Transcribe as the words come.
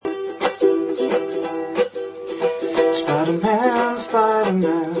Spider-Man,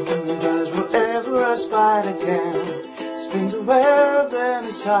 Spider-Man, he does whatever a spider can. Spins a web in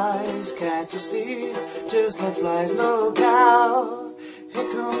his eyes, catches thieves just like flies. Look out,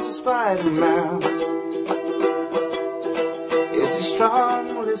 here comes the Spider-Man. Is he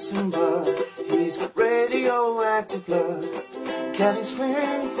strong? Listen, bud, he's got radioactive blood. Can he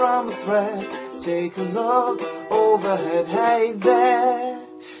swing from a thread? Take a look overhead. Hey there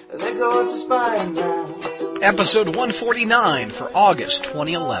goes the Spider-Man. Episode 149 for August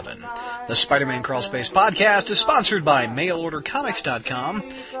 2011. The Spider-Man Crawlspace podcast is sponsored by MailOrderComics.com.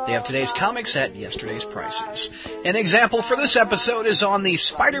 They have today's comics at yesterday's prices. An example for this episode is on the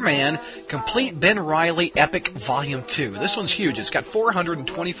Spider-Man Complete Ben Reilly Epic Volume 2. This one's huge. It's got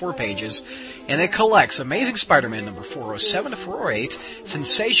 424 pages, and it collects Amazing Spider-Man number 407 to 408,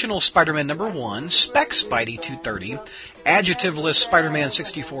 Sensational Spider-Man number 1, Spec Spidey 230, Adjectiveless Spider-Man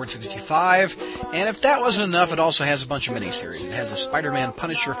 64 and 65, and if that wasn't enough, it also has a bunch of miniseries. It has a Spider-Man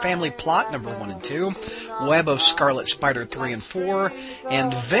Punisher Family Plot number 1 and 2, Web of Scarlet Spider 3 and 4,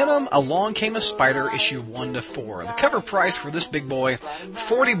 and Venom Along Came a Spider issue 1 to 4. The cover price for this big boy,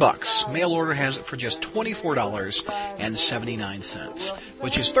 $40. Mail order has it for just $24.79,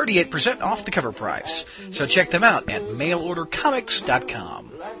 which is 38% off the cover price. So check them out at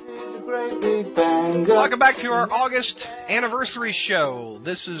mailordercomics.com. Welcome back to our August anniversary show.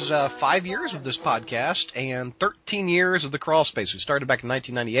 This is 5 years of this podcast and 13 years of the Crawl Space. We started back in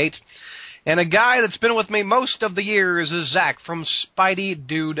 1998. And a guy that's been with me most of the years is Zach from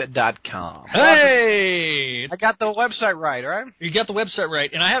SpideyDude.com. Hey! I got the website right, right? You got the website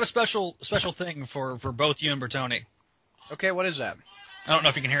right. And I have a special thing for both you and Bertoni. Okay, what is that? I don't know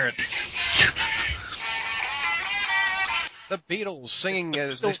if you can hear it. The Beatles singing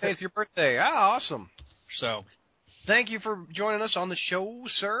as they say it's your birthday. Ah, awesome. So, thank you for joining us on the show,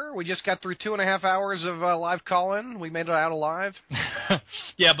 sir. We just got through 2.5 hours of live call-in. We made it out alive.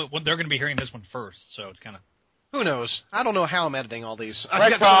 Yeah, but they're going to be hearing this one first, so it's kind of... Who knows? I don't know how I'm editing all these.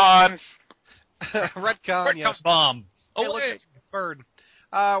 Retcon! Retcon, yes. Bomb. Oh, look, it's a bird.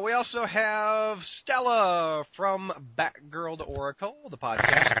 We also have Stella from Batgirl to Oracle, the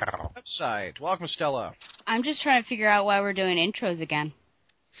podcast website. Welcome, Stella. I'm just trying to figure out why we're doing intros again.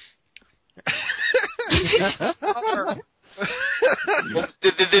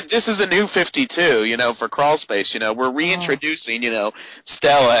 This is a new 52, for Crawlspace. We're reintroducing,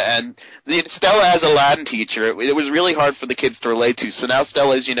 Stella. And Stella as a Latin teacher, it was really hard for the kids to relate to. So now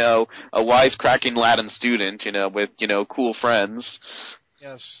Stella's, a wisecracking Latin student, with, cool friends.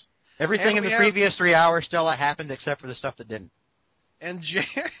 Yes. Everything in the previous 3 hours, Stella, happened except for the stuff that didn't. And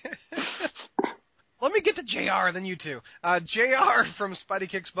let me get to JR, then you two. JR from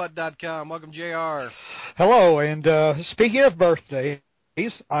SpideyKicksButt.com. Welcome, JR. Hello, and speaking of birthdays,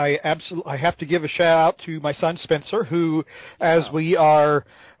 I have to give a shout out to my son Spencer, who, as we are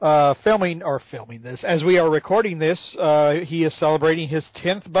as we are recording this, he is celebrating his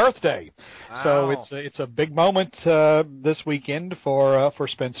 10th birthday. Wow. So it's a big moment this weekend for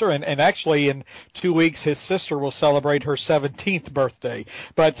Spencer, and actually in 2 weeks his sister will celebrate her 17th birthday.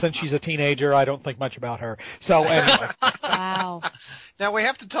 But since she's a teenager, I don't think much about her. So anyway. Wow. Now we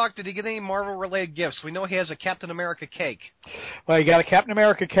have to talk. Did he get any Marvel-related gifts? We know he has a Captain America cake. Well, he got a Captain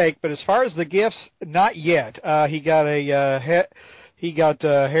America cake, but as far as the gifts, not yet. He got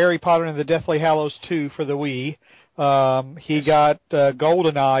Harry Potter and the Deathly Hallows 2 for the Wii. He got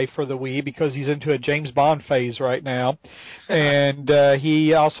GoldenEye for the Wii because he's into a James Bond phase right now. And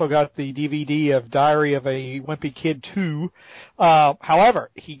he also got the DVD of Diary of a Wimpy Kid 2. However,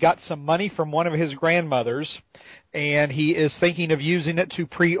 he got some money from one of his grandmothers, and he is thinking of using it to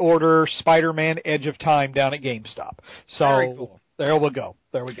pre-order Spider-Man Edge of Time down at GameStop. So very cool. There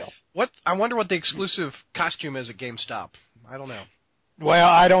we go. I wonder what the exclusive costume is at GameStop. I don't know. Well,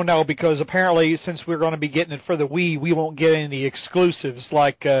 I don't know, because apparently since we're going to be getting it for the Wii, we won't get any exclusives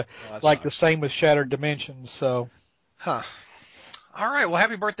like the same with Shattered Dimensions. So, All right. Well,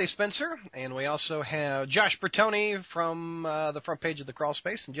 happy birthday, Spencer. And we also have Josh Bertoni from the front page of the Crawl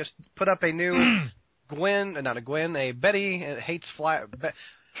Space, and just put up a new a Betty hates fly.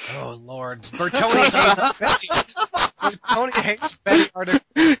 Oh, Lord. Bertoni hates Betty. Bertoni hates Betty article.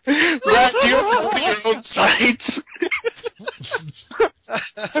 Brad, do you have your own site?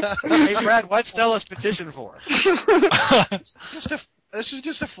 Hey, Brad, what's Stella's petition for? This is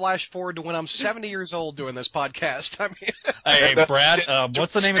just a flash forward to when I'm 70 years old doing this podcast. I mean, hey, Brad,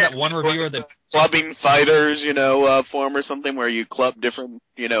 what's the name of that one reviewer that clubbing fighters, form or something where you club different,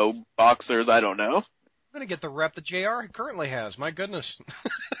 boxers? I don't know. I'm going to get the rep that JR currently has. My goodness.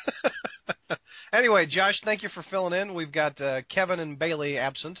 Anyway, Josh, thank you for filling in. We've got Kevin and Bailey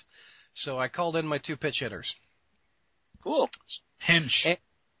absent, so I called in my two pitch hitters. Cool. Pinch.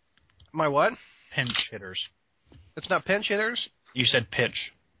 My what? Pinch hitters. It's not pinch hitters? You said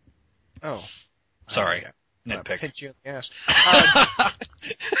pitch. Oh. Sorry. Nitpick. Nitpick. Pinch you in the ass.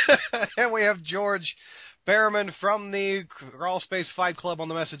 And we have George Behrman from the Crawl Space Fight Club on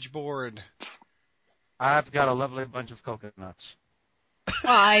the message board. I've got a lovely bunch of coconuts.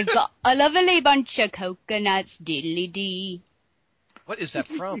 I've got a lovely bunch of coconuts, diddly-dee. What is that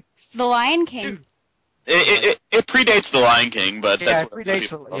from? The Lion King. It predates The Lion King, but Yeah, that's it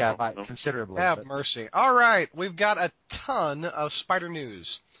predates, by considerably. Have but- mercy. All right, we've got a ton of Spider news.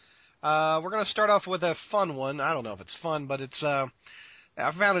 We're going to start off with a fun one. I don't know if it's fun, but it's I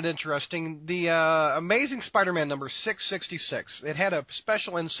found it interesting. The Amazing Spider-Man number 666. It had a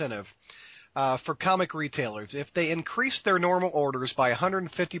special incentive for comic retailers. If they increased their normal orders by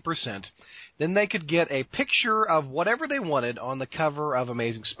 150%, then they could get a picture of whatever they wanted on the cover of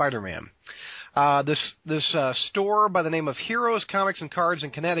Amazing Spider-Man. This store by the name of Heroes Comics and Cards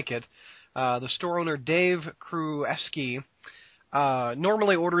in Connecticut, the store owner Dave Krueski,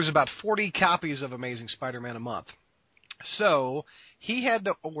 normally orders about 40 copies of Amazing Spider-Man a month. So he had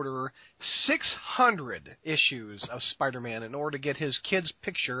to order 600 issues of Spider-Man in order to get his kid's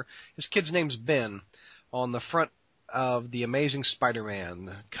picture. His kid's name's Ben, on the front of the Amazing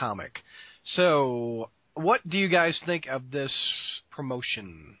Spider-Man comic. So what do you guys think of this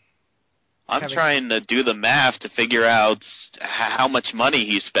promotion? I'm trying to do the math to figure out how much money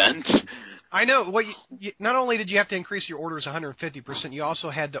he spent. I know. Well, not only did you have to increase your orders 150%, you also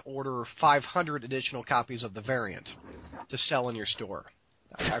had to order 500 additional copies of the variant to sell in your store.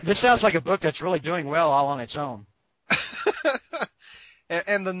 This sounds like a book that's really doing well all on its own.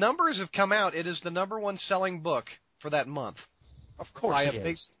 And the numbers have come out. It is the number one selling book for that month. Of course it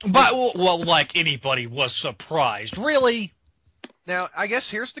is. But, well, like anybody was surprised. Really? Now, I guess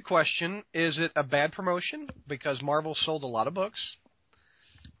here's the question. Is it a bad promotion? Because Marvel sold a lot of books.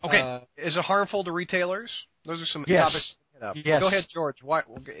 Okay. Is it harmful to retailers? Those are some Yes. topics to hit up. Yes. Go ahead, George.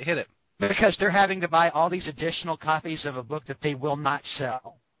 Hit it. Because they're having to buy all these additional copies of a book that they will not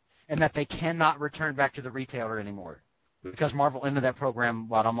sell and that they cannot return back to the retailer anymore. Because Marvel ended that program,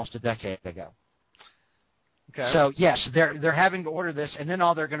 almost a decade ago. Okay. So, yes, they're having to order this, and then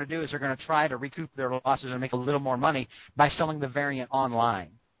all they're going to do is they're going to try to recoup their losses and make a little more money by selling the variant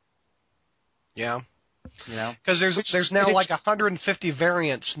online. Yeah. You know? Because there's now like 150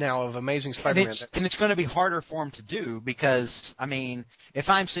 variants now of Amazing Spider-Man. And it's going to be harder for them to do because, I mean, if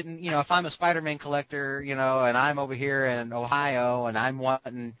I'm sitting, if I'm a Spider-Man collector, and I'm over here in Ohio and I'm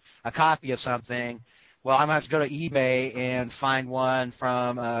wanting a copy of something, well, I'm going to have to go to eBay and find one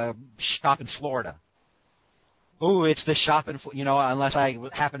from a shop in Florida. Ooh, it's the shop in, unless I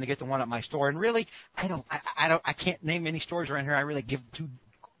happen to get the one at my store. And really, I can't name any stores around here I really give two,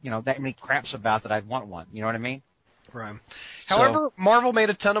 that many craps about that I'd want one. You know what I mean? Right. However, Marvel made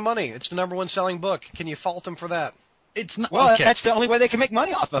a ton of money. It's the number one selling book. Can you fault them for that? It's not. Well, okay. That's the only way they can make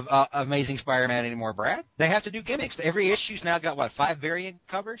money off of Amazing Spider-Man anymore, Brad. They have to do gimmicks. Every issue's now got, 5 variant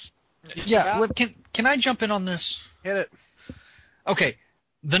covers? Yeah, well, can I jump in on this? Hit it. Okay,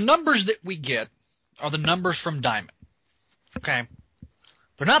 the numbers that we get are the numbers from Diamond. Okay?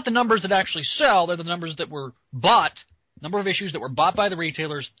 They're not the numbers that actually sell. They're the numbers that were bought, number of issues that were bought by the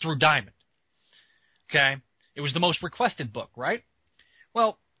retailers through Diamond. Okay? It was the most requested book, right?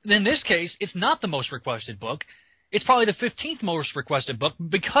 Well, in this case, it's not the most requested book. It's probably the 15th most requested book.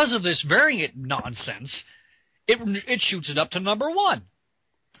 Because of this variant nonsense, it shoots it up to number 1.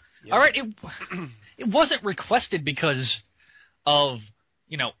 Yep. All right? It wasn't requested because of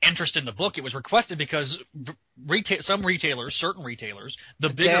interest in the book. It was requested because some retailers, certain retailers, the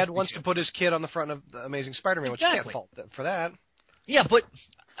bigger dad wants to put his kid on the front of the Amazing Spider-Man, which you can't fault them for that. Yeah, but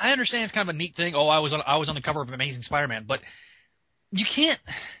I understand it's kind of a neat thing. Oh, I was on the cover of Amazing Spider-Man, but you can't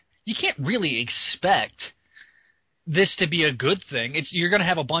really expect this to be a good thing. You're going to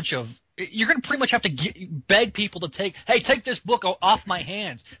have a bunch of. You're going to pretty much have to beg people to take this book off my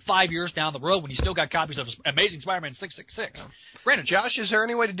hands 5 years down the road when you still got copies of Amazing Spider-Man 666. Yeah. Brandon, Josh, is there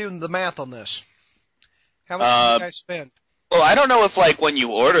any way to do the math on this? How much did you guys spend? Well, I don't know if, when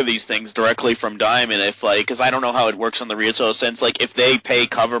you order these things directly from Diamond, if, because I don't know how it works on the retail sense, if they pay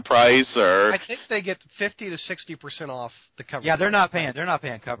cover price or... I think they get 50 to 60% off the cover price. Yeah, they're not paying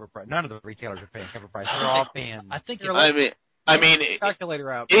cover price. None of the retailers are paying cover price. They're all paying... I mean,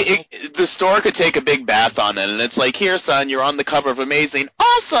 calculator out. The store could take a big bath on it, and it's like, here, son, you're on the cover of Amazing.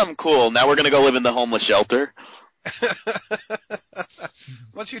 Awesome, cool. Now we're going to go live in the homeless shelter.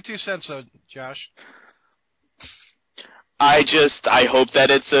 What's your 2 cents, Josh? I hope that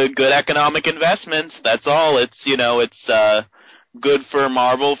it's a good economic investment. That's all. It's, it's good for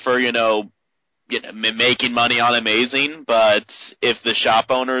Marvel for, making money on Amazing, but if the shop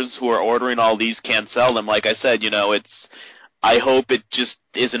owners who are ordering all these can't sell them, like I said, I hope it just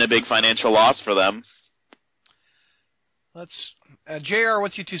isn't a big financial loss for them. Let's JR,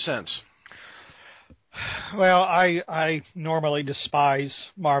 what's your 2 cents? Well, I normally despise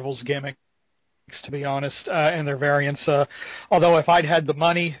Marvel's gimmicks, to be honest, and their variants. Although if I'd had the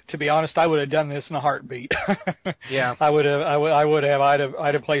money, to be honest, I would have done this in a heartbeat. Yeah, I would have.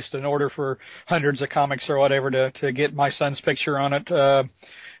 I'd have placed an order for hundreds of comics or whatever to get my son's picture on it.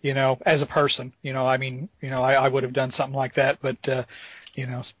 As a person, I would have done something like that, but.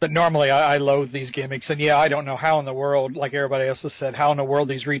 But normally I loathe these gimmicks, and I don't know how in the world, like everybody else has said, how in the world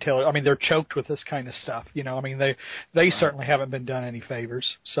these retailers, they're choked with this kind of stuff, they certainly haven't been done any favors.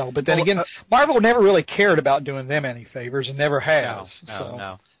 So, but then again, Marvel never really cared about doing them any favors and never has.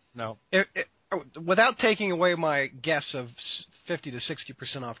 No. Without taking away my guess of 50 to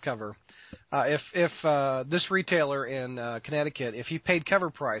 60% off cover, if this retailer in Connecticut, if he paid cover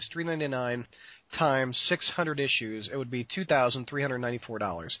price $3.99 times 600 issues, it would be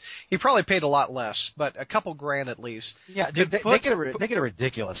 $2,394. He probably paid a lot less, but a couple grand at least. Yeah, they get a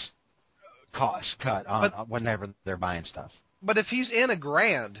ridiculous cost cut on whenever they're buying stuff. But if he's in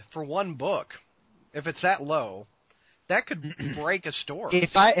 $1,000 for one book, if it's that low, that could break a store.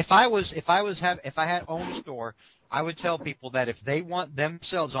 If I had owned a store, I would tell people that if they want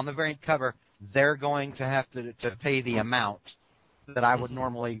themselves on the variant cover, they're going to have to pay the amount that I would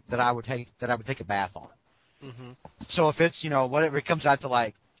take a bath on. Mm-hmm. So if it's whatever it comes out to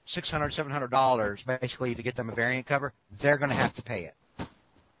like $600, $700 basically to get them a variant cover, they're going to have to pay it.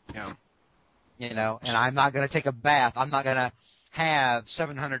 Yeah. And I'm not going to take a bath. I'm not going to have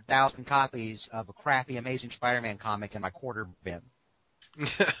 700,000 copies of a crappy Amazing Spider-Man comic in my quarter bin.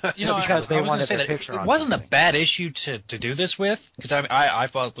 Because they wanted their picture on it wasn't something. a bad issue to do this with, because I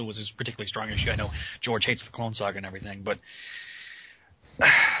thought it was a particularly strong issue. I know George hates the Clone Saga and everything, but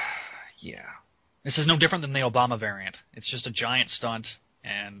yeah, this is no different than the Obama variant. It's just a giant stunt,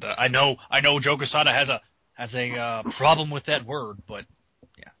 and I know Joe Quesada has a problem with that word, but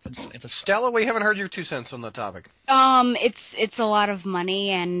yeah, it's a Stella, we haven't heard your 2 cents on the topic. It's a lot of money,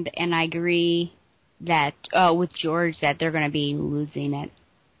 and I agree that with George that they're going to be losing it.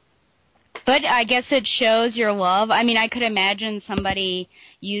 But I guess it shows your love. I could imagine somebody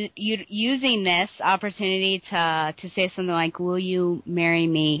using this opportunity to say something like, "Will you marry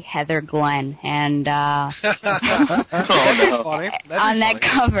me, Heather Glenn?" and on that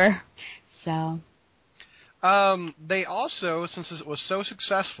cover. So. They also, since it was so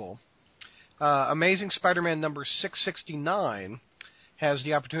successful, Amazing Spider-Man number 669 has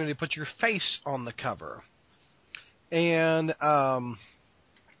the opportunity to put your face on the cover. And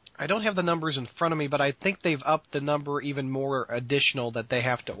I don't have the numbers in front of me, but I think they've upped the number even more additional that they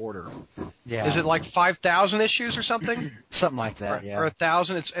have to order. Yeah. Is it like 5,000 issues or something? Something like that, Or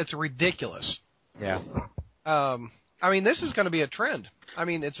 1,000? It's ridiculous. Yeah. This is going to be a trend.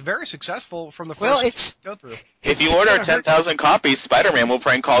 It's very successful from the first go through. If you order 10,000 copies, Spider-Man will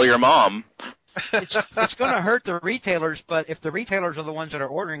prank call your mom. It's going to hurt the retailers, but if the retailers are the ones that are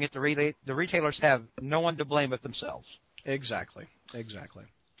ordering it, the retailers have no one to blame but themselves. Exactly.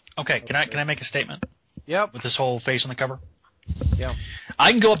 Okay, can I make a statement? Yep. With this whole face on the cover? Yeah.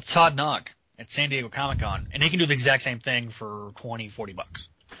 I can go up to Todd Nogg at San Diego Comic-Con, and he can do the exact same thing for $20, $40.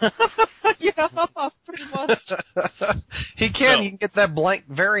 Yeah, pretty much. He can get that blank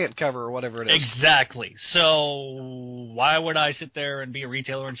variant cover or whatever it is. Exactly. So why would I sit there and be a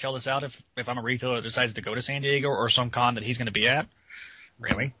retailer and shell this out if I'm a retailer that decides to go to San Diego or some con that he's going to be at?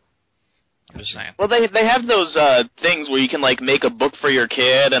 Really? I'm just saying. Well, they have those things where you can make a book for your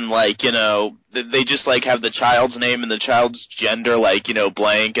kid, and they just have the child's name and the child's gender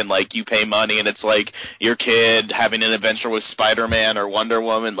blank, and you pay money, and it's your kid having an adventure with Spider-Man or Wonder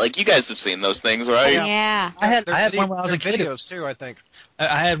Woman. You guys have seen those things, right? Yeah. I had one when I was a kid. Videos too, I think.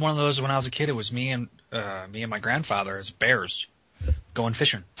 I had one of those when I was a kid. It was me and my grandfather as bears going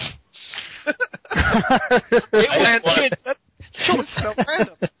fishing. So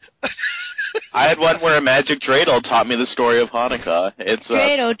random. I had one where a magic dreidel taught me the story of Hanukkah. It's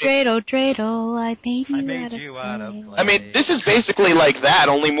Dreidel, I made you out of clay. This is basically like that,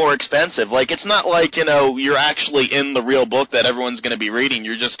 only more expensive. It's not you're actually in the real book that everyone's going to be reading.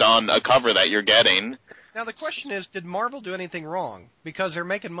 You're just on a cover that you're getting. Now the question is, did Marvel do anything wrong? Because they're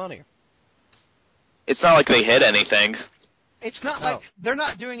making money. It's not like they hid anything. It's not like they're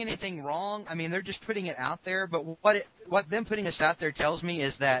not doing anything wrong. They're just putting it out there. But what them putting this out there tells me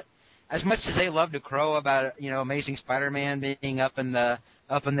is that as much as they love to crow about Amazing Spider-Man being up in the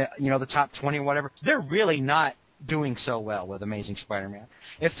the top 20 or whatever, they're really not doing so well with Amazing Spider-Man.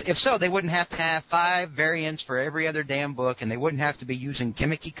 If so, they wouldn't have to have 5 variants for every other damn book, and they wouldn't have to be using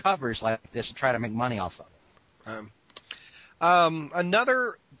gimmicky covers like this to try to make money off of it.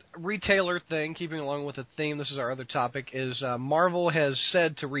 Another retailer thing, keeping along with the theme, this is our other topic, is Marvel has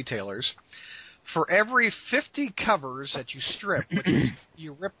said to retailers, for every 50 covers that you strip, which is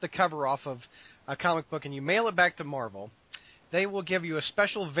you rip the cover off of a comic book and you mail it back to Marvel, they will give you a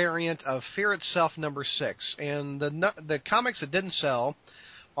special variant of Fear Itself number 6. And the comics that didn't sell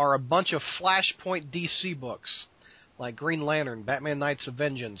are a bunch of Flashpoint DC books, like Green Lantern, Batman Knights of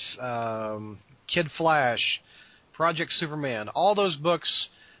Vengeance, Kid Flash, Project Superman. All those books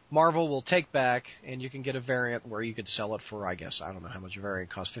Marvel will take back, and you can get a variant where you could sell it for, I guess, I don't know how much a variant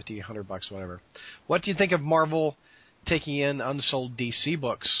costs, $50, $100, whatever. What do you think of Marvel taking in unsold DC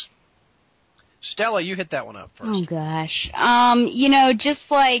books? Stella, you hit that one up first. Oh, gosh. Just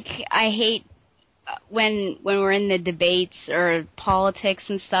like I hate when we're in the debates or politics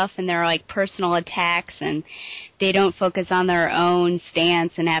and stuff and there are, like, personal attacks and they don't focus on their own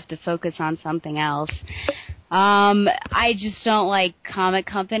stance and have to focus on something else. I just don't like comic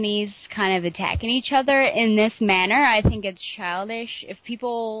companies kind of attacking each other in this manner. I think it's childish. If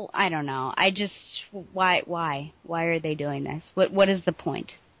people, I don't know. Why are they doing this? What is the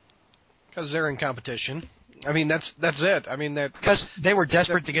point? Because they're in competition. I mean, that's it. I mean, because they were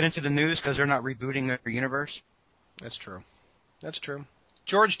desperate to get into the news because they're not rebooting their universe. That's true.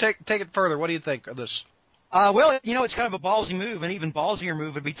 George, take it further. What do you think of this? Well, it's kind of a ballsy move. An even ballsier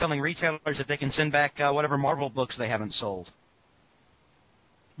move would be telling retailers that they can send back whatever Marvel books they haven't sold.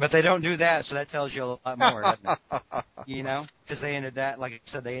 But they don't do that, so that tells you a lot more, doesn't it? Because they ended that, like I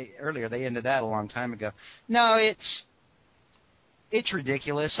said earlier, they ended that a long time ago. No, it's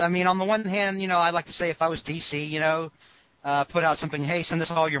ridiculous. I mean, on the one hand, I'd like to say if I was DC, put out something, hey, send us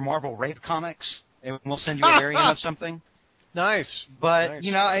all your Marvel rape comics, and we'll send you a variant of something. Nice. But,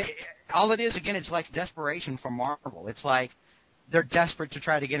 all it is, again, it's like desperation from Marvel. It's like they're desperate to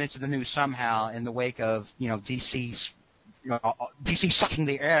try to get into the news somehow in the wake of, DC sucking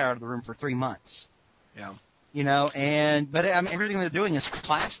the air out of the room for 3 months. Yeah. But everything they're doing is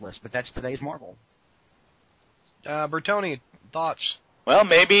classless, but that's today's Marvel. Bertoni, thoughts? Well,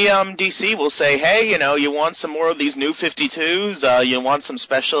 maybe DC will say, hey, you want some more of these new 52s? You want some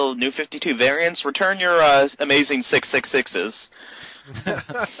special new 52 variants? Return your amazing 666s.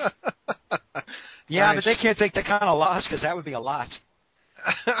 Yeah, nice. But they can't take the kind of loss because that would be a lot.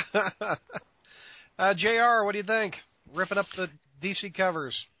 JR, what do you think? Ripping up the DC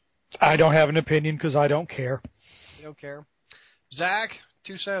covers. I don't have an opinion because I don't care. You don't care. Zach,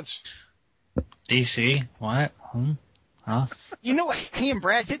 2 cents. DC? What? Huh? You know what? He and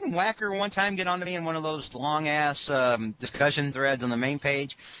Brad, didn't Whacker one time get on to me in one of those long-ass discussion threads on the main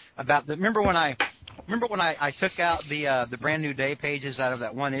page about the... Remember when I took out the Brand New Day pages out of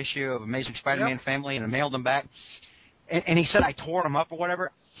that one issue of Amazing Spider-Man Family and I mailed them back? And he said I tore them up or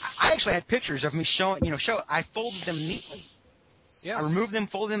whatever. I actually had pictures of me showing, I folded them neatly. Yeah. I removed them,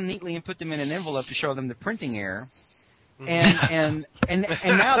 folded them neatly, and put them in an envelope to show them the printing error. And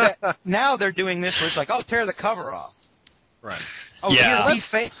now they're doing this where it's like, oh, tear the cover off. Right. Oh, yeah.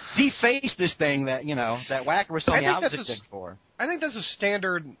 Deface this thing that that Whacker was telling me I was addicted for. I think that's a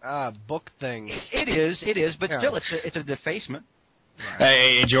standard book thing. It is, but still, it's a defacement. Right.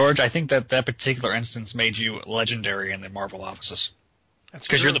 Hey, George, I think that particular instance made you legendary in the Marvel offices. That's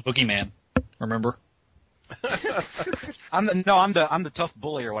because you're the boogeyman. Remember? I'm the tough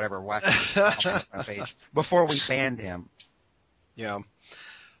bully or whatever Whacker was on page before we banned him. Yeah.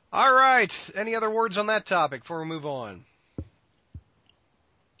 All right. Any other words on that topic before we move on?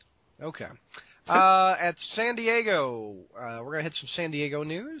 Okay. At San Diego, we're going to hit some San Diego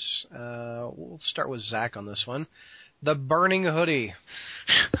news. We'll start with Zach on this one. The burning hoodie.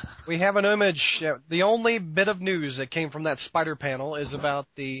 We have an image. The only bit of news that came from that spider panel is about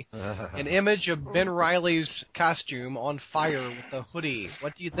an image of Ben Reilly's costume on fire with a hoodie.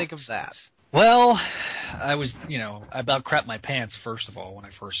 What do you think of that? Well, I was, I about crapped my pants, first of all, when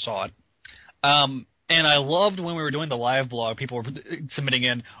I first saw it. And I loved when we were doing the live blog, people were submitting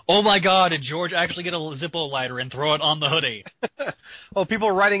in, oh my God, did George actually get a Zippo lighter and throw it on the hoodie? Oh, people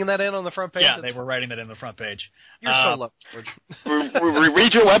were writing that in on the front page? Yeah, they were writing that in the front page. You're so lucky, George.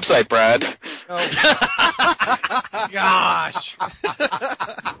 Read your website, Brad. Oh. Gosh.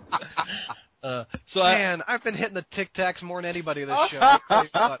 Man, I've been hitting the Tic Tacs more than anybody this show.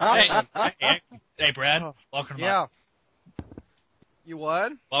 Hey, Brad, welcome to my... You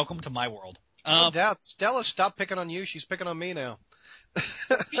what? Welcome to my world. No doubt. Stella, stop picking on you. She's picking on me now.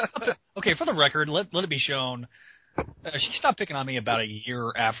 Okay, for the record, let it be shown, she stopped picking on me about a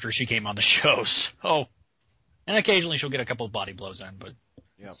year after she came on the show. So And occasionally she'll get a couple of body blows in, but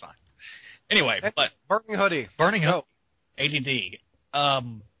it's fine. Anyway, but Burning Hoodie. Burning Hoodie, ADD.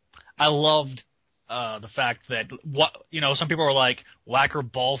 I loved the fact that some people were like, Whacker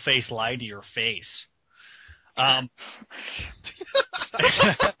Ballface lied to your face. You're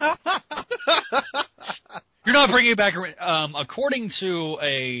not bringing it back. According to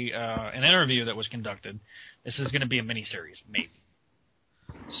an interview that was conducted, this is going to be a miniseries, maybe.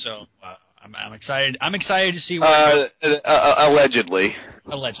 So I'm excited. I'm excited to see where allegedly.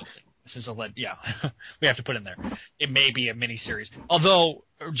 Allegedly. This is yeah. We have to put in there. It may be a miniseries. Although,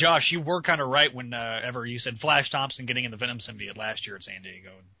 Josh, you were kind of right whenever you said Flash Thompson getting in the Venom symbiote last year at San Diego.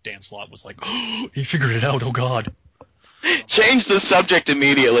 Dan Slott was like, oh, he figured it out. Oh, God. Change the subject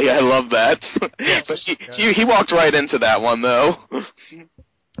immediately. I love that. Yes. But he walked right into that one, though.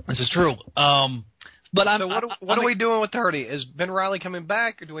 This is true. But so what are we doing with the Hoodie? Is Ben Reilly coming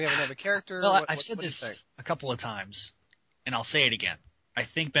back, or do we have another character? Well, I've said this a couple of times, and I'll say it again. I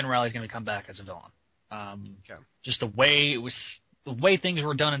think Ben Reilly's going to come back as a villain. Just the way things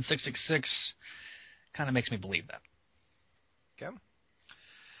were done in 666 kind of makes me believe that. Okay.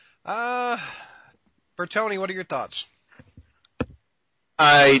 Bertoni, what are your thoughts?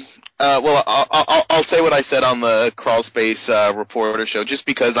 I'll say what I said on the Crawl Space Reporter show, just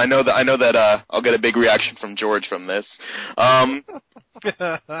because I know that I'll get a big reaction from George from this.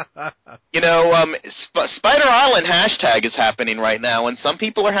 Spider Island hashtag is happening right now, and some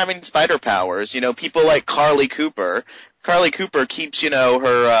people are having spider powers. People like Carly Cooper. Carly Cooper keeps,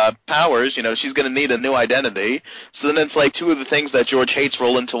 her powers. She's going to need a new identity. So then it's like two of the things that George hates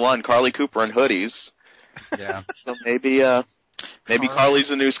roll into one: Carly Cooper and hoodies. Yeah. So maybe Carly's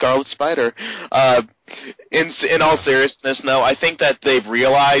the new Scarlet Spider. In all seriousness, no, I think that they've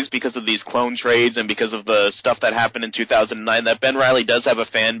realized, because of these clone trades and because of the stuff that happened in 2009, that Ben Reilly does have a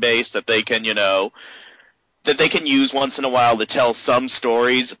fan base that they can, that they can use once in a while to tell some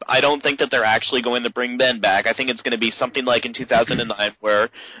stories. I don't think that they're actually going to bring Ben back. I think it's going to be something like in 2009 where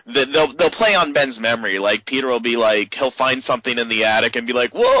they'll play on Ben's memory. Like, Peter will be like, he'll find something in the attic and be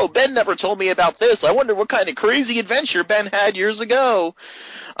like, whoa, Ben never told me about this. I wonder what kind of crazy adventure Ben had years ago.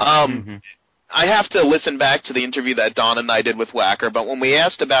 I have to listen back to the interview that Don and I did with Whacker, but when we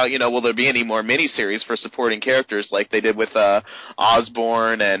asked about, will there be any more miniseries for supporting characters like they did with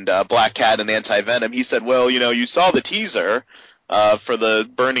Osborn and Black Cat and Anti-Venom, he said, well, you saw the teaser for the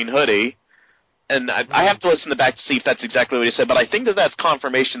Burning Hoodie, and I have to listen back to see if that's exactly what he said, but I think that's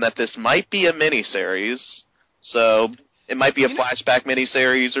confirmation that this might be a miniseries, so it might be a flashback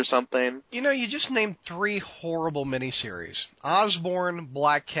miniseries or something. You just named 3 horrible miniseries. Osborn,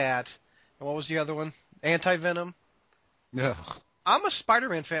 Black Cat, and what was the other one? Anti-Venom? Yeah. I'm a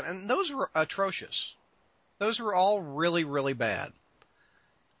Spider-Man fan, and those were atrocious. Those were all really, really bad.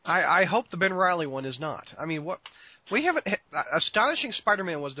 I hope the Ben Reilly one is not. I mean, what we haven't. Astonishing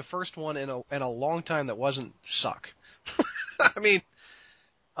Spider-Man was the first one in a long time that wasn't suck. I mean,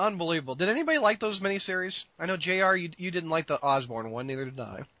 unbelievable. Did anybody like those miniseries? I know, JR, you didn't like the Osborn one, neither did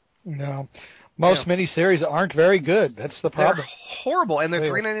I. No. Most miniseries aren't very good. That's the problem. They're horrible, and they're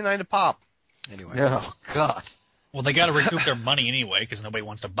 $3.99 a pop. Anyway. Oh, God. Well, they got to recoup their money anyway, because nobody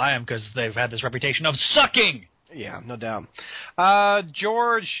wants to buy them because they've had this reputation of sucking. Yeah, no doubt.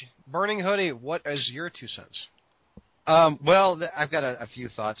 George, Burning Hoodie, what is your 2 cents? Well, I've got a few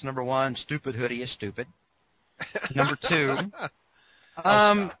thoughts. Number 1, stupid hoodie is stupid. Number 2,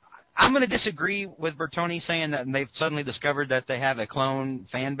 I'm going to disagree with Bertoni saying that they've suddenly discovered that they have a clone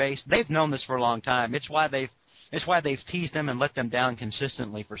fan base. They've known this for a long time. It's why they've teased them and let them down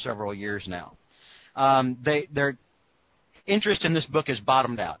consistently for several years now. Their interest in this book is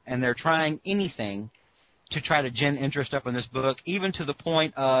bottomed out, and they're trying anything to try to gin interest up in this book, even to the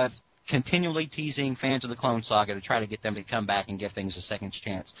point of continually teasing fans of the Clone Saga to try to get them to come back and give things a second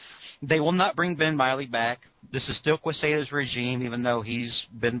chance. They will not bring Ben Reilly back. This is still Quesada's regime, even though he's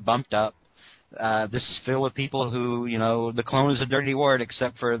been bumped up. This is filled with people who, the clone is a dirty word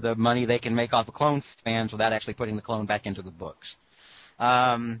except for the money they can make off of clone fans without actually putting the clone back into the books.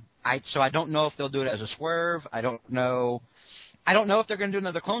 So I don't know if they'll do it as a swerve. I don't know if they're going to do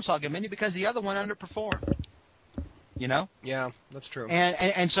another Clone Saga mini because the other one underperformed. Yeah, that's true.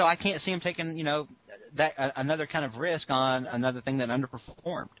 And so I can't see him taking, that another kind of risk on another thing that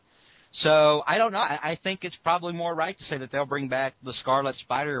underperformed. So I don't know. I think it's probably more right to say that they'll bring back the Scarlet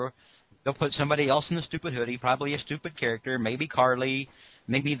Spider. They'll put somebody else in the stupid hoodie, probably a stupid character, maybe Carly,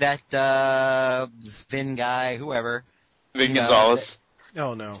 maybe that Finn guy, whoever. Vin Gonzalez.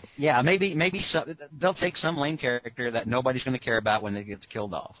 Oh, no. Yeah, maybe they'll take some lame character that nobody's going to care about when it gets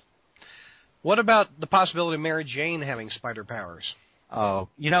killed off. What about the possibility of Mary Jane having spider powers? Oh,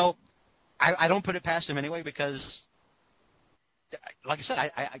 I don't put it past them anyway because, like I said,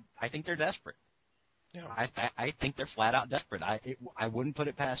 I think they're desperate. Yeah. I think they're flat out desperate. I wouldn't put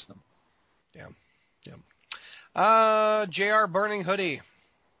it past them. Yeah. JR Burning Hoodie.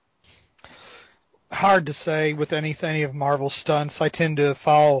 Hard to say with any of Marvel's stunts. I tend to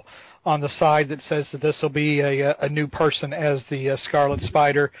fall on the side that says that this will be a new person as the Scarlet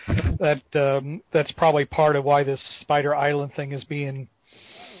Spider. That's probably part of why this Spider Island thing is being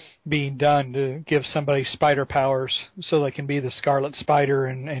done, to give somebody spider powers so they can be the Scarlet Spider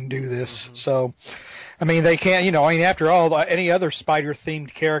and do this. Mm-hmm. So, I mean, they can't, after all, any other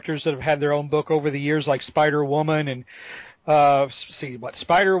Spider-themed characters that have had their own book over the years, like Spider-Woman and,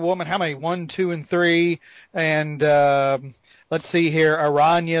 Spider-Woman, how many? 1, 2, and 3, and, let's see here,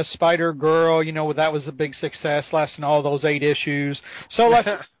 Aranya, Spider-Girl, that was a big success, lasting all those 8 issues. So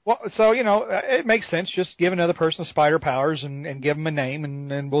it makes sense. Just give another person spider powers and give them a name,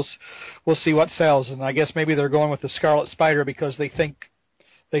 and we'll see what sells. And I guess maybe they're going with the Scarlet Spider because they think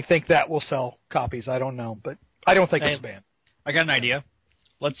that will sell copies. I don't know, but I don't think it's bad. I got an idea.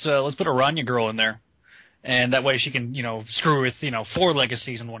 Let's put Aranya Girl in there, and that way she can screw with 4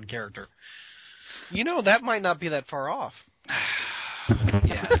 legacies in one character. That might not be that far off.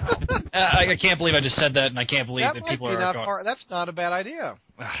 Yeah, I can't believe I just said that, and I can't believe that people are going. That's not a bad idea.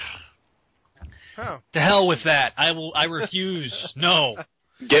 To hell with that. I refuse. No.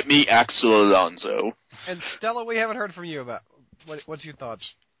 Get me Axel Alonso. And Stella, we haven't heard from you about. What's your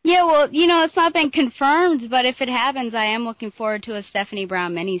thoughts? Yeah, well, it's not been confirmed, but if it happens, I am looking forward to a Stephanie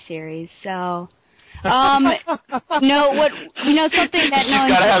Brown miniseries. So, something that she's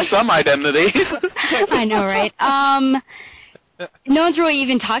got to have some identity. I know, right? No one's really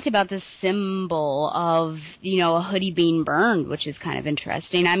even talked about the symbol of, a hoodie being burned, which is kind of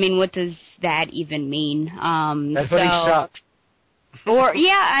interesting. I mean, what does that even mean? That hoodie sucked. Or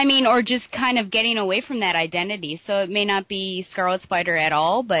just kind of getting away from that identity. So it may not be Scarlet Spider at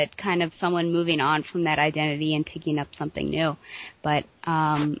all, but kind of someone moving on from that identity and taking up something new. But,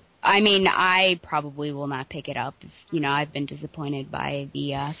 I probably will not pick it up. I've been disappointed by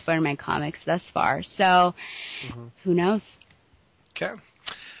the Spider-Man comics thus far. So, Who knows? Okay.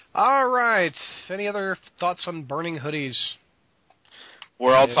 All right. Any other thoughts on burning hoodies?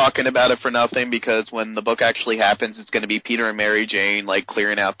 We're all talking about it for nothing because when the book actually happens, it's going to be Peter and Mary Jane,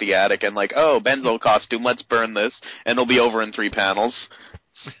 clearing out the attic and Ben's old costume, let's burn this, and it'll be over in 3 panels.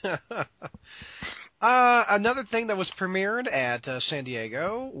 Another thing that was premiered at San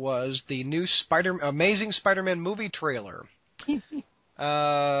Diego was the new Amazing Spider-Man movie trailer.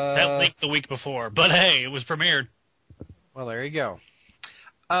 That leaked the week before, but hey, it was premiered. Well, there you go.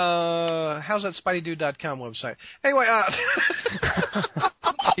 How's that SpideyDude.com website? Anyway, I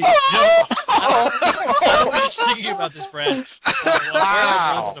was thinking about this, Brad.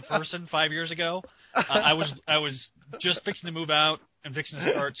 Wow. As a person 5 years ago, I was just fixing to move out and fixing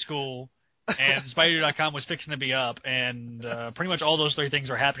to start school, and SpideyDude.com was fixing to be up, and pretty much all those 3 things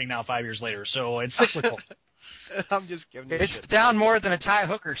are happening now 5 years later, so it's cyclical. I'm just giving you It's shit. down more than a tie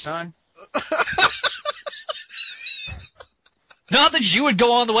hooker, son. Not that you would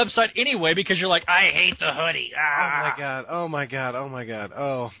go on the website anyway because you're like, I hate the hoodie. Ah. Oh my god.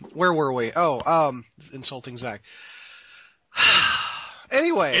 Oh, where were we? Oh, insulting Zach.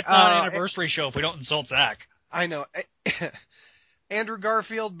 Anyway. It's not an anniversary show if we don't insult Zach. I know. Andrew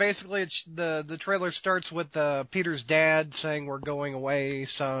Garfield, basically the trailer starts with Peter's dad saying, we're going away,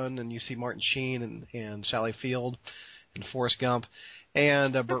 son, and you see Martin Sheen and Sally Field and Forrest Gump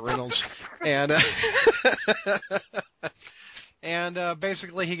and Burt Reynolds. And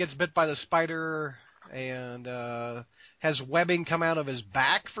basically he gets bit by the spider and has webbing come out of his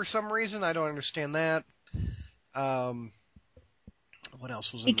back for some reason. I don't understand that. What else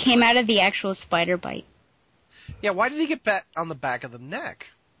was in It came out of the actual spider bite. Yeah, why did he get bit on the back of the neck?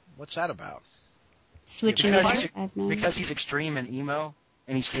 What's that about? Switching because he's extreme and emo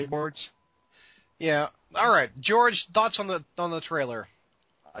and he skateboards. Yeah. All right, George, thoughts on the trailer?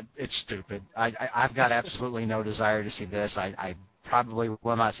 It's stupid. I've got absolutely no desire to see this. I probably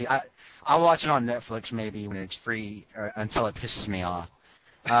will not see. I'll watch it on Netflix maybe when it's free until it pisses me off.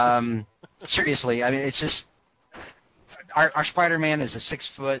 Seriously, I mean, it's just our Spider-Man is a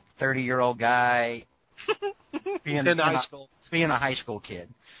 6-foot, 30-year-old guy being in high school, being a high school kid.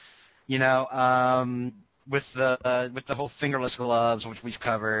 With the whole fingerless gloves, which we've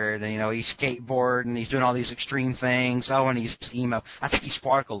covered, and he's skateboarding, he's doing all these extreme things. Oh, and he's emo. I think he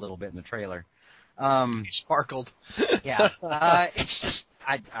sparkled a little bit in the trailer. He sparkled. Yeah. It's just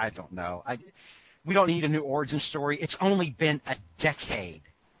I don't know. We don't need a new origin story. It's only been a decade.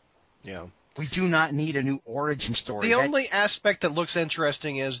 Yeah. We do not need a new origin story. The only aspect that looks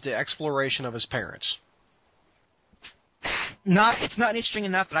interesting is the exploration of his parents. It's not interesting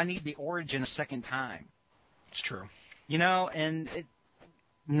enough that I need the origin a second time. It's true. No.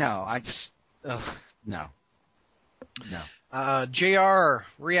 JR,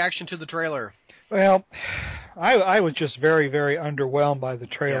 reaction to the trailer. Well, I was just very, very underwhelmed by the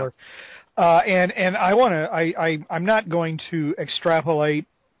trailer. And I'm not going to extrapolate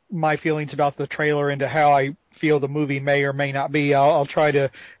my feelings about the trailer into how I feel the movie may or may not be. I'll try to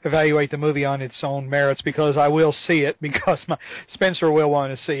evaluate the movie on its own merits, because I will see it, because Spencer will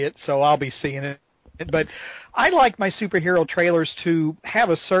want to see it, so I'll be seeing it. But I like my superhero trailers to have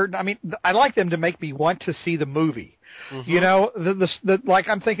I like them to make me want to see the movie. Mm-hmm. You know, like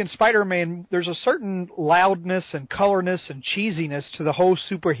I'm thinking Spider-Man, there's a certain loudness and colorness and cheesiness to the whole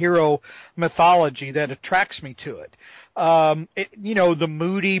superhero mythology that attracts me to it. The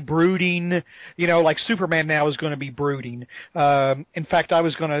moody, brooding, like Superman now is going to be brooding. In fact, I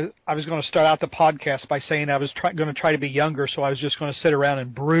was going to start out the podcast by saying I was going to try to be younger, so I was just going to sit around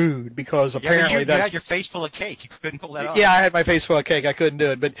and brood, because apparently you had your face full of cake. You couldn't pull that off. Yeah, I had my face full of cake. I couldn't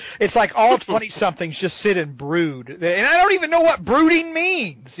do it. But it's like all 20-somethings just sit and brood. And I don't even know what brooding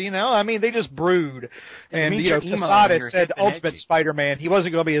means, I mean, they just brood. And, Quesada said Ultimate Spider-Man, he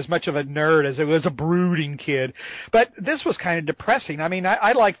wasn't going to be as much of a nerd as it was a brooding kid. But this was kind of depressing. I mean,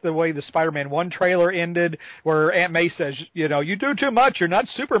 I like the way the Spider-Man 1 trailer ended, where Aunt May says, you do too much, you're not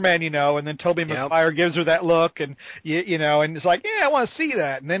Superman, and then Tobey Maguire gives her that look, and, and it's like, yeah, I want to see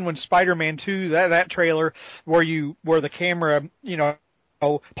that. And then when Spider-Man 2, that trailer, where the camera,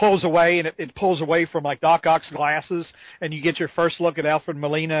 pulls away, and it pulls away from like Doc Ock's glasses, and you get your first look at Alfred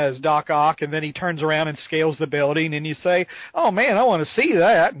Molina as Doc Ock, and then he turns around and scales the building, and you say, oh man, I want to see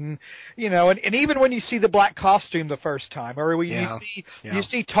that. And and even when you see the black costume the first time, or when you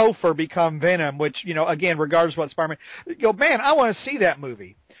see Topher become Venom, which again, regardless of what Spider-Man, man, I want to see that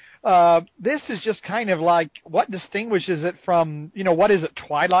movie. This is just kind of like, what distinguishes it from, what is it,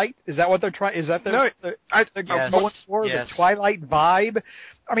 Twilight? Is that what they're trying? Is that going for? Yes. The Twilight vibe?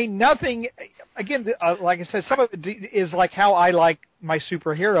 I mean, nothing. Again, like I said, some of it is like how I like my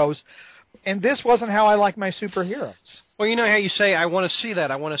superheroes, and this wasn't how I like my superheroes. Well, you know how you say, I want to see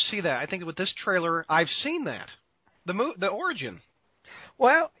that, I want to see that. I think with this trailer, I've seen that. The origin.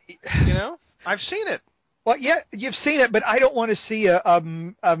 Well, I've seen it. Well, yeah, you've seen it, but I don't want to see a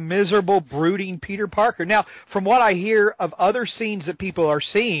miserable, brooding Peter Parker. Now, from what I hear of other scenes that people are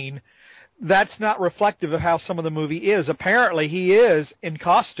seeing, that's not reflective of how some of the movie is. Apparently, he is, in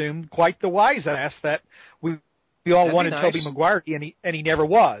costume, quite the wise ass that we all wanted Tobey Maguire, and he never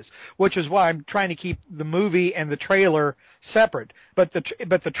was, which is why I'm trying to keep the movie and the trailer separate. But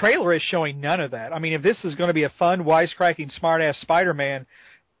the trailer is showing none of that. I mean, if this is going to be a fun, wisecracking, smart-ass Spider-Man,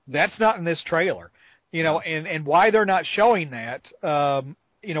 that's not in this trailer. And why they're not showing that,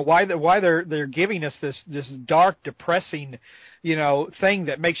 why they're giving us this dark, depressing, thing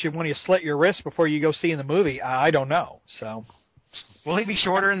that makes you want to slit your wrist before you go see in the movie, I don't know. So, will he be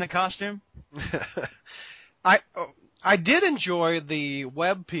shorter in the costume? I did enjoy the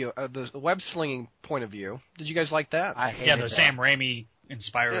web slinging point of view. Did you guys like that? The Sam Raimi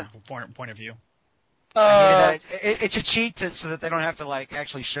inspired point of view. It's a cheat so that they don't have to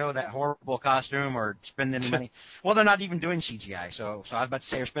actually show that horrible costume or spend any money. Well, they're not even doing CGI, so I was about to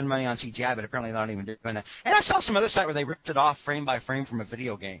say they're spending money on CGI, but apparently they're not even doing that. And I saw some other site where they ripped it off frame by frame from a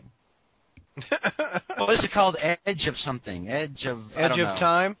video game. What is it called? Edge of something? Edge of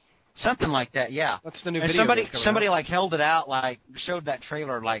Time? Something like that, yeah. That's the new video. Somebody held it out, showed that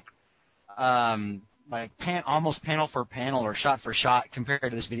trailer almost panel for panel or shot for shot compared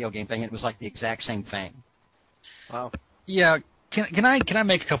to this video game thing. It was like the exact same thing. Wow. Yeah. Can I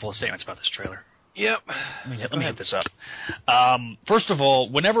make a couple of statements about this trailer? Yep. Let me hit this up. First of all,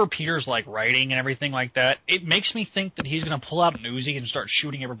 whenever Peter's writing and everything like that, it makes me think that he's going to pull out an Uzi and start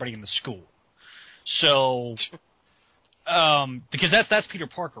shooting everybody in the school. So, because that's Peter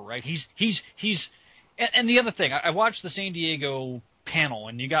Parker, right? He's and the other thing, I watched the San Diego panel,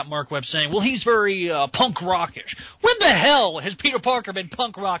 and you got Mark Webb saying, well, he's very punk rockish. When the hell has Peter Parker been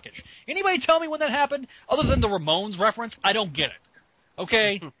punk rockish? Anybody tell me when that happened? Other than the Ramones reference, I don't get it.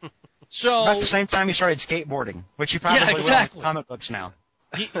 Okay? So about the same time he started skateboarding, which he probably will in comic books now.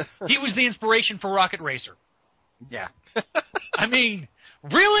 He was the inspiration for Rocket Racer. Yeah. I mean,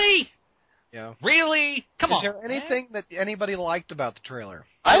 really? Yeah. Really? Come Is on. there anything that anybody liked about the trailer?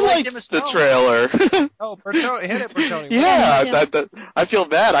 I liked Emma the Stone. trailer. Oh, Bertoni, hit it, Bertoni. Yeah, I feel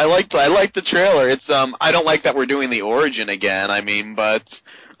bad. I liked the trailer. It's I don't like that we're doing the origin again. But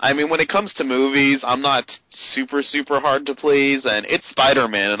when it comes to movies, I'm not super hard to please, and it's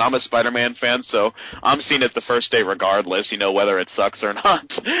Spider-Man, and I'm a Spider-Man fan, so I'm seeing it the first day regardless, whether it sucks or not.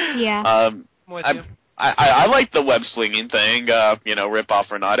 Yeah. I'm with you. I like the web slinging thing, rip off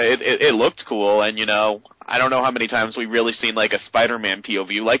or not. It looked cool, and I don't know how many times we've really seen like a Spider-Man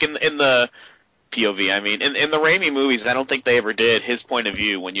POV, like in the POV. In the Raimi movies, I don't think they ever did his point of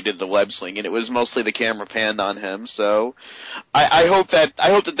view when you did the web slinging. It was mostly the camera panned on him. So I hope that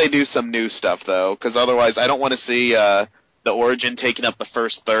they do some new stuff though, because otherwise I don't want to see the origin taking up the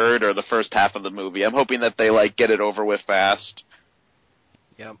first third or the first half of the movie. I'm hoping that they get it over with fast.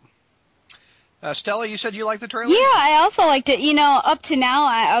 Yep. Stella, you said you liked the trailer? Yeah, I also liked it. Up to now,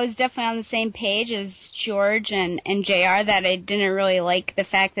 I was definitely on the same page as George and JR that I didn't really like the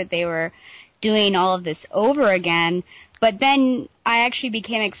fact that they were doing all of this over again. But then I actually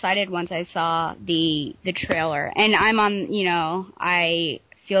became excited once I saw the trailer. And I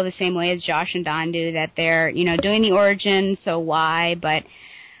feel the same way as Josh and Don do, that they're, doing the origin, so why? But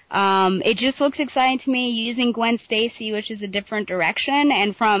it just looks exciting to me, using Gwen Stacy, which is a different direction.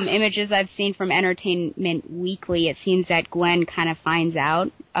 And from images I've seen from Entertainment Weekly, it seems that Gwen kind of finds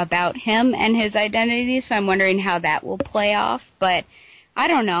out about him and his identity. So I'm wondering how that will play off. But I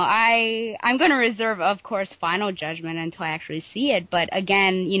don't know. I'm going to reserve, of course, final judgment until I actually see it. But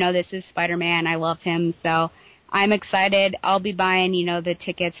again, this is Spider-Man. I love him. So I'm excited. I'll be buying, the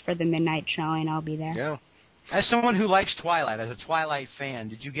tickets for the midnight showing. I'll be there. Yeah. As someone who likes Twilight, as a Twilight fan,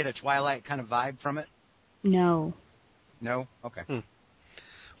 did you get a Twilight kind of vibe from it? No. No? Okay.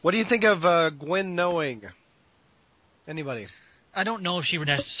 What do you think of Gwen knowing? Anybody? I don't know if she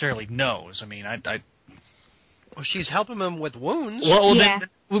necessarily knows. Well, she's helping him with wounds. Well, Yeah.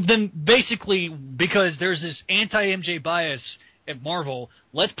 then basically, because there's this anti-MJ bias at Marvel,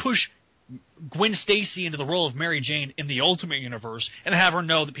 let's push Gwen Stacy into the role of Mary Jane in the Ultimate Universe and have her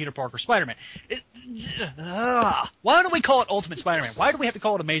know that Peter Parker's Spider-Man. Why don't we call it Ultimate Spider-Man? Why do we have to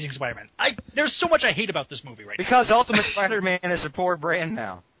call it Amazing Spider-Man? There's so much I hate about this movie right now. Because Ultimate Spider-Man is a poor brand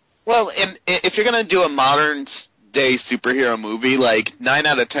now. Well, if you're gonna do a modern day superhero movie, 9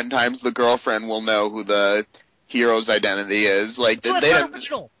 out of 10 times the girlfriend will know who the hero's identity is. So that's not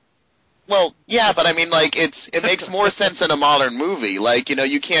original. Well, yeah, but it makes more sense in a modern movie.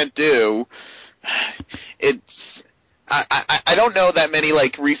 You can't do. I don't know that many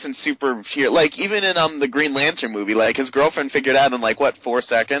recent superhero, even in the Green Lantern movie, his girlfriend figured out in 4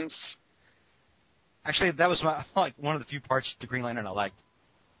 seconds. Actually, that was one of the few parts of the Green Lantern I liked.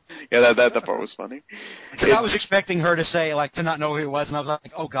 Yeah, that part was funny. I was expecting her to say, to not know who it was, and I was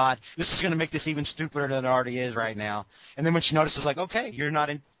like, oh, God, this is going to make this even stupider than it already is right now. And then when she noticed, I was like, okay, you're not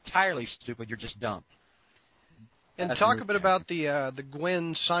entirely stupid, you're just dumb. And That's talk weird. a bit about the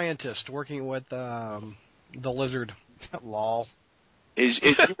Gwen scientist working with the lizard. Lol.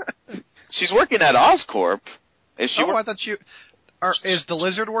 She's working at Oscorp. Is she? I thought you... is the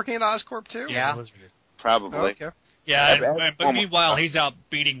lizard working at Oscorp, too? Yeah. Probably. Oh, okay. Yeah, but meanwhile, he's out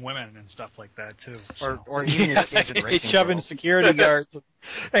beating women and stuff like that, too. Or eating his kids in He's racing shoving girls. security guards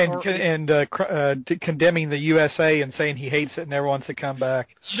and condemning the USA and saying he hates it and never wants to come back.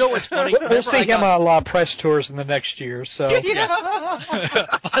 You know what's funny? We'll see him on a lot of press tours in the next year. So, By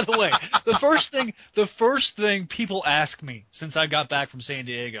the way, the first thing people ask me since I got back from San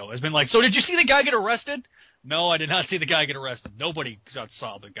Diego has been so did you see the guy get arrested? No, I did not see the guy get arrested. Nobody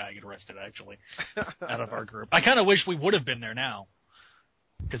saw the guy get arrested, actually, out of our group. I kind of wish we would have been there now,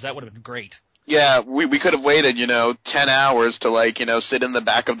 because that would have been great. Yeah, we could have waited, 10 hours to sit in the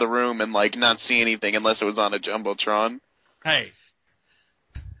back of the room and not see anything unless it was on a jumbotron. Hey.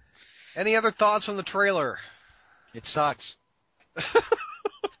 Any other thoughts on the trailer? It sucks.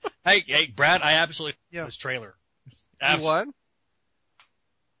 Hey, Brad, I absolutely love this trailer. You what?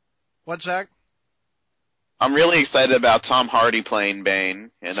 What's that? I'm really excited about Tom Hardy playing Bane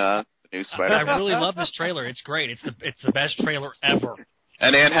in the new Spider-Man. I really love this trailer. It's great. It's the best trailer ever.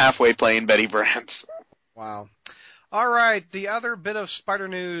 And Anne Hathaway playing Betty Brant. Wow. All right, the other bit of Spider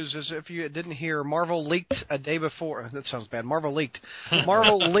news is, if you didn't hear, Marvel leaked a day before. That sounds bad. Marvel leaked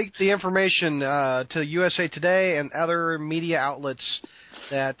the information to USA Today and other media outlets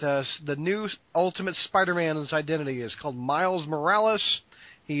that the new Ultimate Spider-Man's identity is called Miles Morales.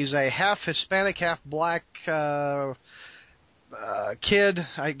 He's a half Hispanic, half black kid,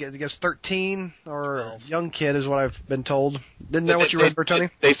 I guess 13 or young kid is what I've been told. Didn't that what you read, Bertoni?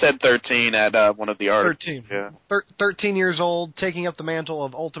 They said 13 at one of the articles. 13. Yeah. 13 years old, taking up the mantle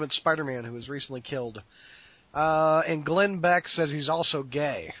of Ultimate Spider-Man, who was recently killed. And Glenn Beck says he's also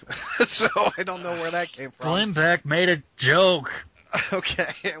gay. So I don't know where that came from. Glenn Beck made a joke.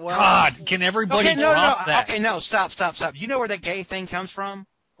 Okay. Well, God, can everybody drop that? Okay, no, stop. You know where that gay thing comes from?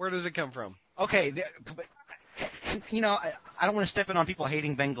 where does it come from? Okay, I don't want to step in on people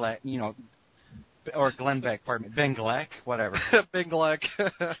hating Ben Gleck, or Glenn Beck, pardon me, Ben Gleck, whatever. Ben Gleck.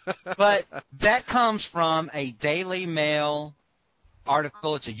 But that comes from a Daily Mail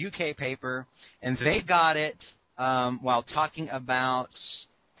article. It's a UK paper, and they got it while talking about,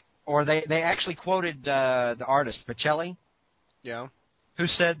 or they actually quoted the artist, Pacelli. Yeah. Who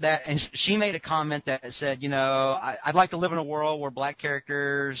said that, and she made a comment that said, I'd like to live in a world where black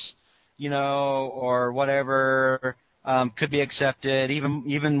characters, or whatever, could be accepted,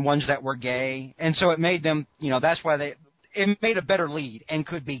 even ones that were gay. And so it made them, that's why it made a better lead and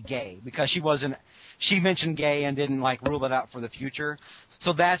could be gay, because she mentioned gay and didn't rule it out for the future.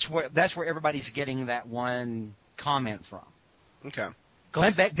 So that's where everybody's getting that one comment from. Okay.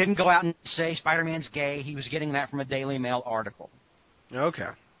 Glenn Beck didn't go out and say Spider-Man's gay. He was getting that from a Daily Mail article. Okay.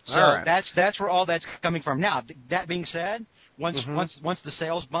 So all right. that's where all that's coming from. Now, that being said, once the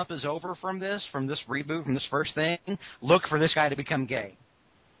sales bump is over from this reboot, from this first thing, look for this guy to become gay.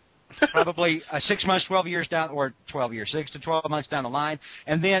 Probably 6 months, 12 years down, or 12 years, 6 to 12 months down the line,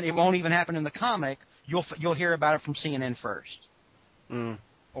 and then it won't even happen in the comic. You'll hear about it from CNN first,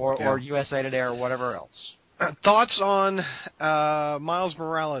 or USA Today, or whatever else. Thoughts on Miles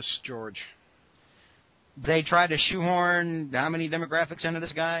Morales, George? They tried to shoehorn how many demographics into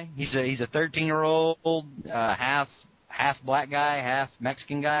this guy? He's a 13-year-old, half black guy, half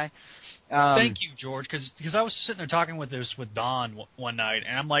Mexican guy. Thank you, George, because I was sitting there talking with Don one night,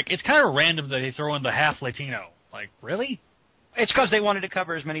 and I'm like, it's kind of random that they throw in the half Latino. Like, really? It's because they wanted to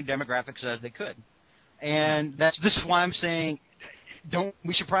cover as many demographics as they could, and this is why I'm saying, don't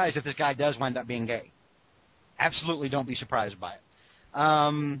be surprised if this guy does wind up being gay. Absolutely, don't be surprised by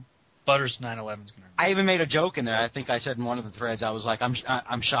it. Butters 9/11's gonna. I even made a joke in there. I think I said in one of the threads, I was like,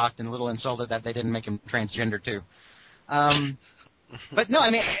 I'm shocked and a little insulted that they didn't make him transgender too. But no, I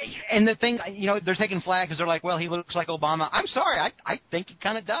mean, and the thing, they're taking flag because they're like, well, he looks like Obama. I'm sorry, I think he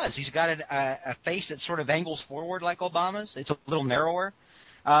kind of does. He's got a face that sort of angles forward like Obama's. It's a little narrower.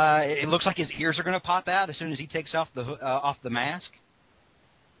 It looks like his ears are going to pop out as soon as he takes off the mask.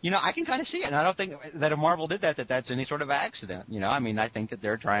 I can kind of see it, and I don't think that if Marvel did that's any sort of accident. I think that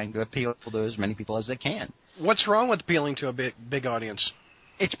they're trying to appeal to as many people as they can. What's wrong with appealing to a big audience?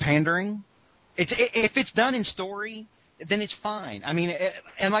 It's pandering. If it's done in story, then it's fine. I mean,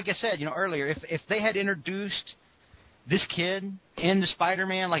 and like I said, earlier, if they had introduced this kid into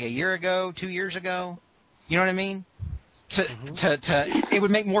Spider-Man like a year ago, 2 years ago, you know what I mean? It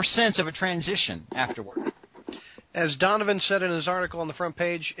would make more sense of a transition afterward. As Donovan said in his article on the front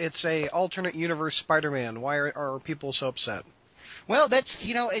page, it's a alternate universe Spider-Man. Why are people so upset? Well, that's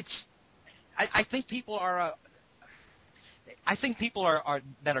I think people are. I think people are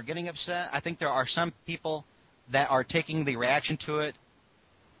that are getting upset. I think there are some people that are taking the reaction to it,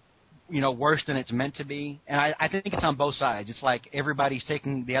 worse than it's meant to be. And I think it's on both sides. It's like everybody's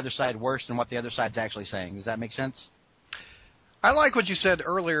taking the other side worse than what the other side's actually saying. Does that make sense? I like what you said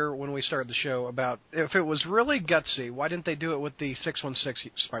earlier when we started the show about if it was really gutsy, why didn't they do it with the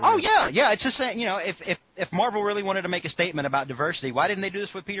 616 Spider-Man? Oh, yeah. It's just saying, if Marvel really wanted to make a statement about diversity, why didn't they do this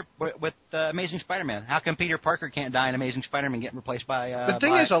with Amazing Spider-Man? How come Peter Parker can't die and Amazing Spider-Man getting replaced by... The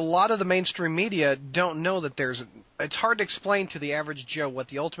thing is, a lot of the mainstream media don't know that it's hard to explain to the average Joe what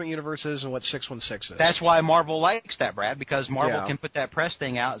the Ultimate Universe is and what 616 is. That's why Marvel likes that, Brad, because Marvel can put that press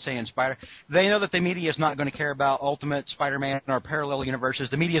thing out saying They know that the media is not going to care about Ultimate Spider-Man or parallel universes.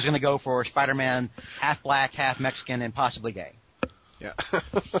 The media is going to go for Spider-Man half black, half Mexican, and possibly gay. Yeah.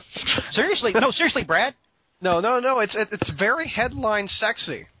 Seriously, Brad. No. It's very headline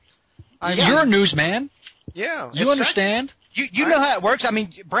sexy. You're a newsman. Yeah. You understand? You know how it works. I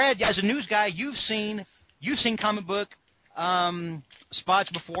mean, Brad, as a news guy, you've seen comic book spots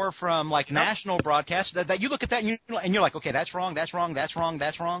before from national broadcasts that you look at that and you're like, okay, that's wrong.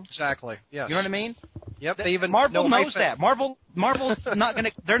 Exactly. Yes. You know what I mean? Yep. Marvel knows that. Marvel's not going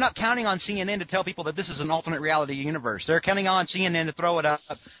to. They're not counting on CNN to tell people that this is an alternate reality universe. They're counting on CNN to throw it up.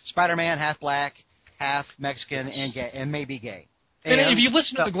 Spider-Man half black, half Mexican, and gay, and maybe gay. And if you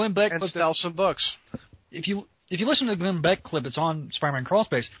listen to the Glenn Beck clip, sell some books. If you listen to the Glenn Beck clip, it's on Spider-Man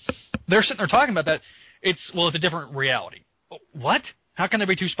Crawlspace. They're sitting there talking about that. It's a different reality. What? How can there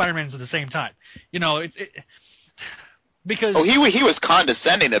be two Spider-Mans at the same time? Because he was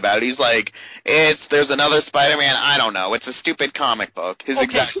condescending about it. He's like, there's another Spider-Man. I don't know. It's a stupid comic book. His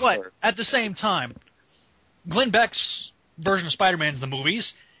exact but word. at the same time, Glenn Beck's version of Spider-Man is the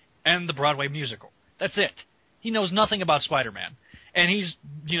movies and the Broadway musical. That's it. He knows nothing about Spider-Man. And he's,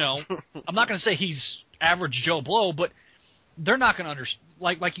 I'm not going to say he's average Joe Blow, but they're not going to understand,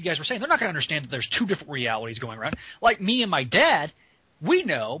 like you guys were saying, they're not going to understand that there's two different realities going around. Like me and my dad, we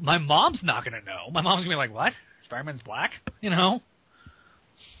know. My mom's not going to know. My mom's going to be like, what? Spider-Man's black?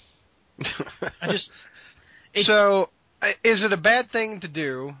 So, is it a bad thing to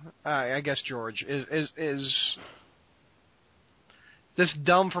do? I guess, George, is this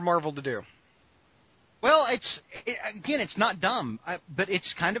dumb for Marvel to do? Well, it's not dumb, but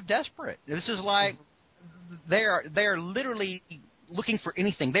it's kind of desperate. This is like they are literally looking for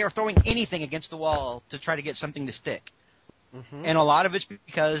anything. They are throwing anything against the wall to try to get something to stick. Mm-hmm. And a lot of it's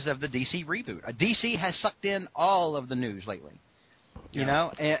because of the DC reboot. DC has sucked in all of the news lately. You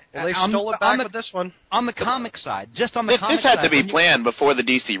know, and they stole it back with this one. On the comic side, just on the comic side. This had to be planned before the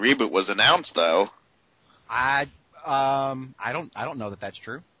DC reboot was announced, though. I don't know that that's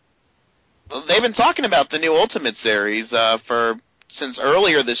true. They've been talking about the new Ultimate series since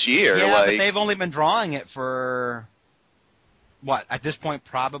earlier this year. Yeah, but they've only been drawing it for what at this point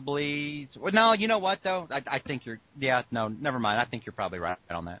probably. Well, no, you know what though? I think you're. Yeah, no, never mind. I think you're probably right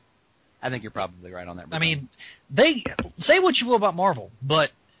on that. I think you're probably right on that. I mean, they say what you will about Marvel, but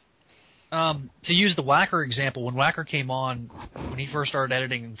to use the Wacker example, when Wacker came on, when he first started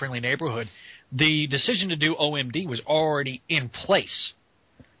editing Friendly Neighborhood, the decision to do OMD was already in place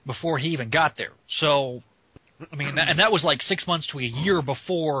before he even got there. So, I mean, and that was like 6 months to a year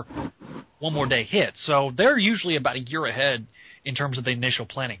before One More Day hit. So they're usually about a year ahead in terms of the initial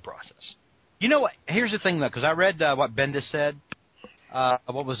planning process. You know what? Here's the thing, though, because I read what Bendis said.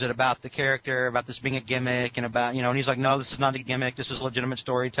 What was it about the character, about this being a gimmick, and about, and he's like, no, this is not a gimmick, this is legitimate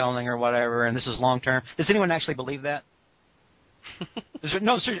storytelling or whatever, and this is long-term. Does anyone actually believe that? Is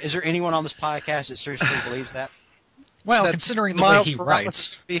there anyone on this podcast that seriously believes that? Well, considering the way he writes.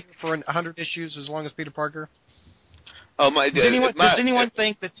 Be for 100 issues as long as Peter Parker? Oh, does anyone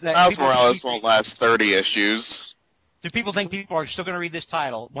think that Miles Morales won't last 30 issues? Do people think people are still going to read this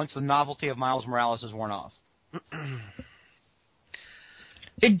title once the novelty of Miles Morales is worn off?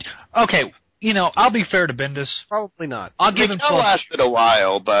 Okay, I'll be fair to Bendis. Probably not. I'll give him 12. It lasted a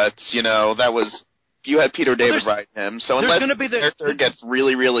while, but, that was... You had Peter David writing him, so unless the character gets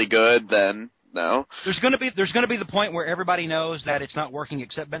really, really good, then no. There's going to be the point where everybody knows that it's not working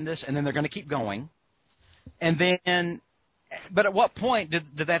except Bendis, and then they're going to keep going. And then... But at what point did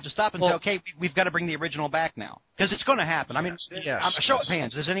they have to stop and say, okay, we've got to bring the original back now? Because it's going to happen. I mean, show of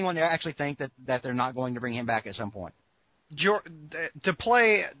hands. Does anyone actually think that they're not going to bring him back at some point? To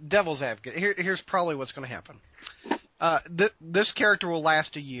play devil's advocate, here's probably what's going to happen. This character will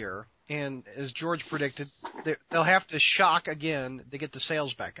last a year, and as George predicted, they'll have to shock again to get the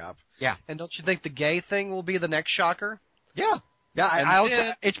sales back up. Yeah. And don't you think the gay thing will be the next shocker? Yeah.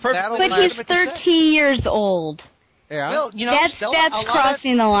 Yeah, it's perfect. But he's 13 years old. Yeah. Well, that's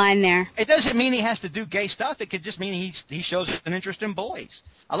crossing the line there. It doesn't mean he has to do gay stuff. It could just mean he shows an interest in boys.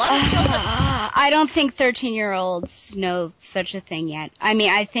 A lot of I don't think 13-year-olds know such a thing yet. I mean,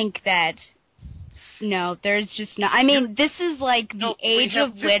 I think that no, there's just no. I mean, this is like the age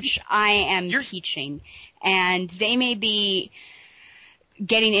of which I am teaching, and they may be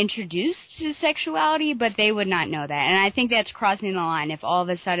getting introduced to sexuality, but they would not know that. And I think that's crossing the line if all of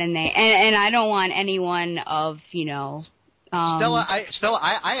a sudden they... And I don't want anyone of, Stella,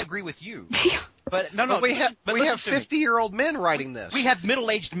 I agree with you. But no, we have 50-year-old men writing this. We have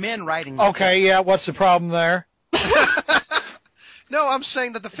middle-aged men writing this. Okay, yeah, what's the problem there? No, I'm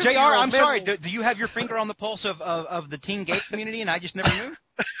saying that the 50-year-old JR, I'm sorry, do you have your finger on the pulse of the teen gay community and I just never knew?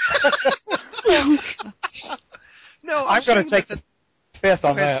 No, I'm going to take the fifth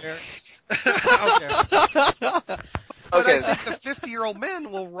on that. Okay. But I think the 50-year-old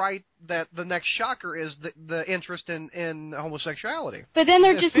men will write that the next shocker is the interest in homosexuality. But then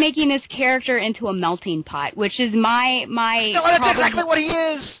they're just making this character into a melting pot, which is my No, that's exactly what he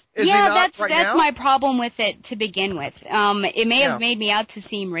is. That's my problem with it to begin with. It may have made me out to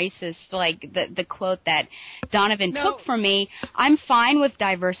seem racist, like the quote that Donovan took from me. I'm fine with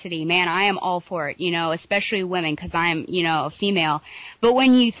diversity, man. I am all for it, especially women, because I'm, a female. But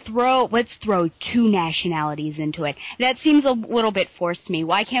when you let's throw two nationalities into it, that seems a little bit forced to me.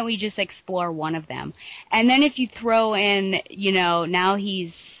 Why can't we just explore one of them? And then if you throw in, now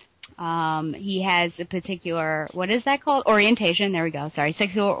he has a particular, what is that called? Orientation. There we go. Sorry.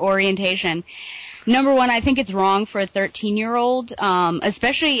 Sexual orientation. Number one, I think it's wrong for a 13-year-old,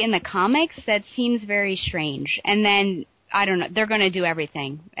 especially in the comics. That seems very strange. And then I don't know. They're going to do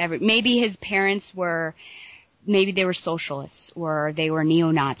everything. Maybe his parents were. Maybe they were socialists or they were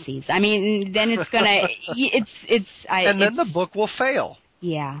neo-Nazis. I mean, then it's gonna. Then the book will fail.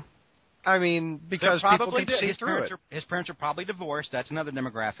 Yeah. I mean, because people can see through it. His parents are probably divorced. That's another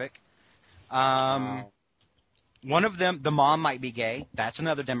demographic. One of them, the mom might be gay. That's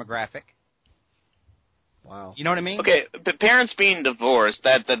another demographic. Wow. You know what I mean? Okay, but parents being divorced,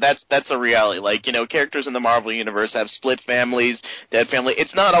 that's a reality. Like, characters in the Marvel Universe have split families, dead family.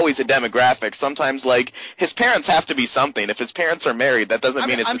 It's not always a demographic. Sometimes, like, his parents have to be something. If his parents are married, that doesn't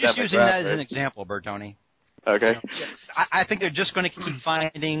mean it's a demographic. I'm just using that as an example, Bertoni. Okay. I think they're just going to keep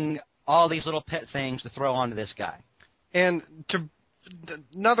finding all these little pet things to throw onto this guy. And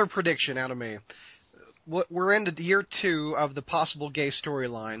another prediction out of me. We're into year 2 of the possible gay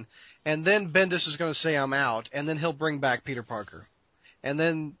storyline, and then Bendis is going to say I'm out, and then he'll bring back Peter Parker. And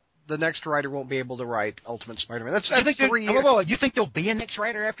then the next writer won't be able to write Ultimate Spider-Man. That's 3 years. You think there'll be a next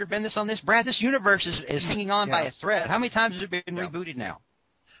writer after Bendis on this? Brad, this universe is hanging on by a thread. How many times has it been rebooted now?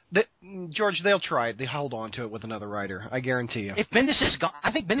 George, they'll try it. They hold on to it with another writer. I guarantee you. If Bendis is gone,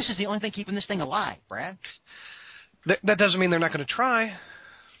 I think Bendis is the only thing keeping this thing alive, Brad. That doesn't mean they're not going to try.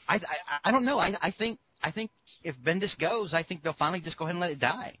 I don't know. I think if Bendis goes, I think they'll finally just go ahead and let it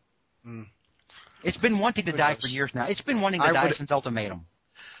die. Mm. It's been wanting to die for years now. It's been wanting to die since Ultimatum.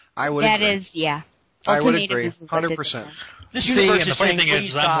 I would That agree. Is, yeah. I would Ultimatum agree, 100%. This universe is the funny saying, thing please,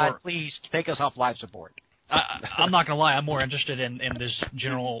 is, God, please take us off life support. I'm not going to lie. I'm more interested in this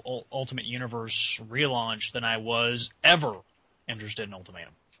general Ultimate Universe relaunch than I was ever interested in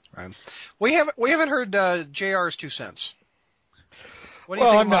Ultimatum. Right. We haven't heard JR's 2 cents. What do you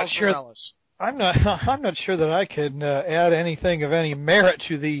Well, think I'm of not Miles sure. Morales? I'm not sure that I can add anything of any merit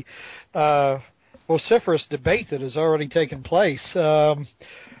to the vociferous debate that has already taken place. I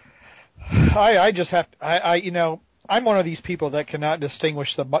just have to, I'm one of these people that cannot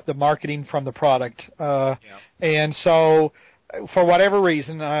distinguish the marketing from the product, and so for whatever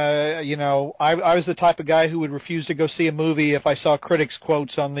reason, I was the type of guy who would refuse to go see a movie if I saw critics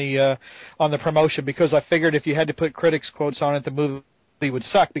quotes on the promotion, because I figured if you had to put critics quotes on it, the movie would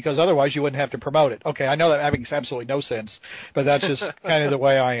suck, because otherwise you wouldn't have to promote it. Okay, I know that makes absolutely no sense, but that's just kind of the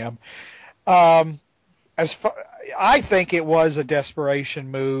way I am. I think it was a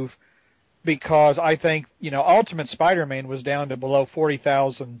desperation move, because I think Ultimate Spider-Man was down to below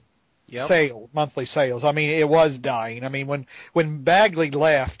 40,000 monthly sales. I mean, it was dying. I mean, when Bagley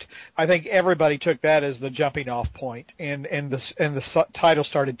left, I think everybody took that as the jumping off point, and the title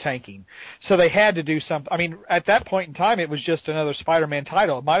started tanking. So they had to do something. I mean, at that point in time, it was just another Spider-Man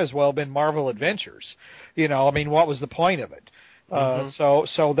title. It might as well have been Marvel Adventures. I mean, what was the point of it? So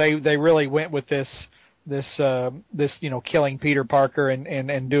they really went with this killing Peter Parker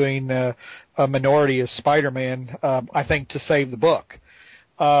and doing a minority as Spider-Man, I think, to save the book.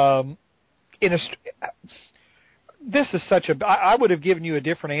 This is such a. I would have given you a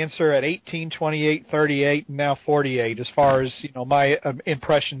different answer at 18, 28, 38, and now 48, as far as my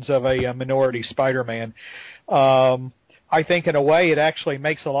impressions of a minority Spider-Man. I think in a way it actually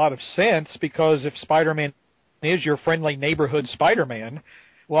makes a lot of sense, because if Spider-Man is your friendly neighborhood Spider-Man,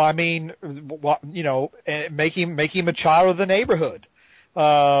 well, I mean, make him a child of the neighborhood.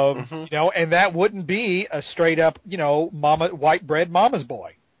 And that wouldn't be a straight up, white bread mama's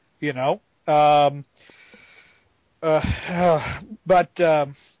boy, but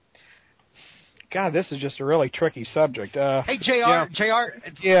God, this is just a really tricky subject. Hey, JR,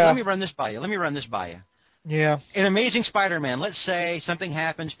 let me run this by you. Yeah. In Amazing Spider-Man, let's say something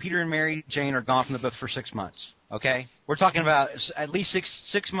happens, Peter and Mary Jane are gone from the book for 6 months, okay? We're talking about at least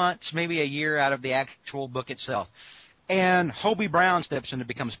six months, maybe a year out of the actual book itself. And Hobie Brown steps in to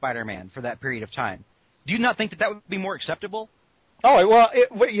become Spider-Man for that period of time. Do you not think that would be more acceptable? Oh, well,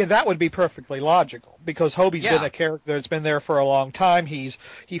 that would be perfectly logical, because Hobie's been a character that's been there for a long time. He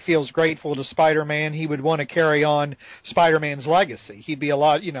feels grateful to Spider-Man. He would want to carry on Spider-Man's legacy. He'd be a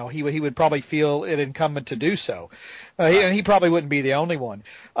lot, he would probably feel it incumbent to do so. And he probably wouldn't be the only one.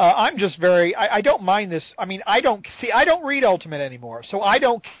 I'm just I don't mind this. I mean, I don't read Ultimate anymore, so I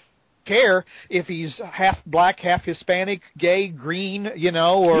don't care if he's half black, half Hispanic, gay, green,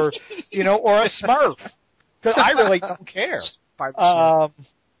 or a Smurf, because I really don't care.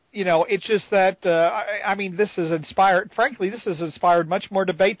 It's just that, I mean, this has inspired much more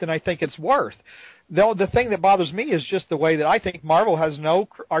debate than I think it's worth. The thing that bothers me is just the way that I think Marvel has no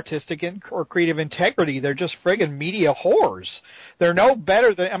artistic or creative integrity. They're just friggin' media whores. They're no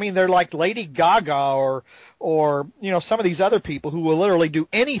better than, they're like Lady Gaga or some of these other people who will literally do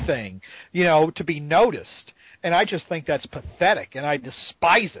anything, to be noticed. And I just think that's pathetic, and I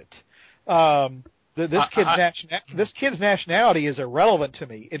despise it. This kid's nationality is irrelevant to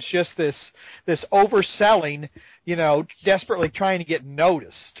me. It's just this overselling, desperately trying to get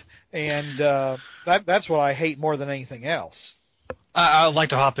noticed, and that's what I hate more than anything else. I'd like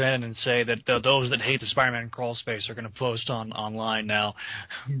to hop in and say that those that hate the Spider-Man crawl space are going to post online now.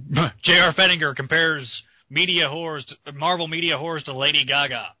 J.R. Fettinger compares Marvel media whores to Lady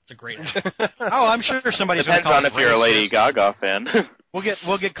Gaga. It's a great answer. Oh, I'm sure somebody's depends on if you're a Lady Gaga fan.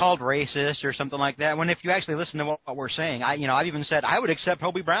 We'll get called racist or something like that. When if you actually listen to what we're saying, I've even said I would accept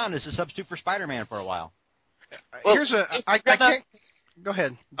Hobie Brown as a substitute for Spider-Man for a while. Well, I can't. Go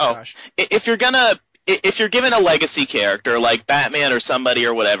ahead, Josh. If you're given a legacy character like Batman or somebody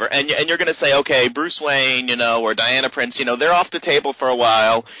or whatever, and you're going to say, okay, Bruce Wayne, or Diana Prince, they're off the table for a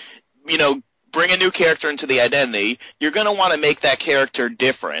while, bring a new character into the identity, you're going to want to make that character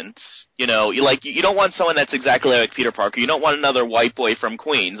different. You don't want someone that's exactly like Peter Parker. You don't want another white boy from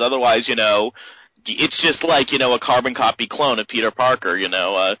Queens. Otherwise, it's just like, a carbon copy clone of Peter Parker,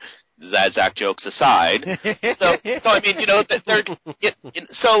 Zach jokes aside. So I mean,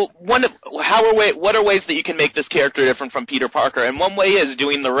 what are ways that you can make this character different from Peter Parker? And one way is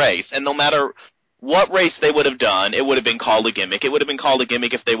doing the race. And no matter what race they would have done, it would have been called a gimmick. It would have been called a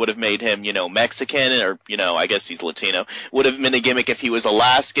gimmick if they would have made him, Mexican, or, I guess he's Latino. Would have been a gimmick if he was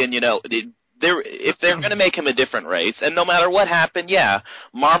Alaskan, if they're going to make him a different race, and no matter what happened,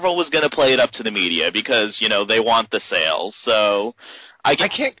 Marvel was going to play it up to the media because, they want the sales. So I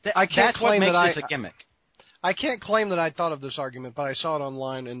can't claim that a gimmick. I can't claim that I thought of this argument, but I saw it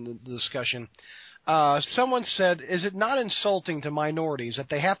online in the discussion. Someone said, is it not insulting to minorities that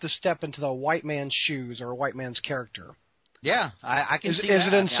they have to step into the white man's shoes or a white man's character? Yeah, I can see that. Is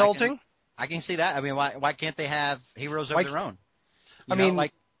it insulting? I can see that. I mean, why can't they have heroes of their own?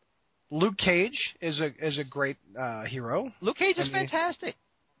 Like Luke Cage is a great hero. Luke Cage is fantastic.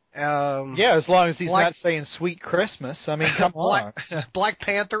 As long as he's not saying "Sweet Christmas." I mean, come on. Black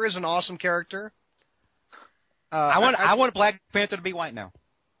Panther is an awesome character. I want Black Panther to be white now.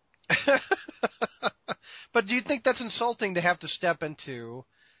 But do you think that's insulting to have to step into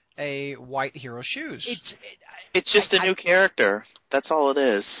a white hero's shoes? It's just a new character. That's all it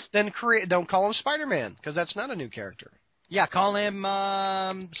is. Then don't call him Spider-Man, because that's not a new character. Yeah, call him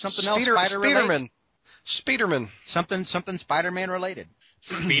something else. Spiderman. Something Spider-Man related.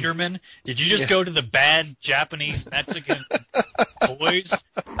 Spiderman? Did you just go to the bad Japanese Mexican boys?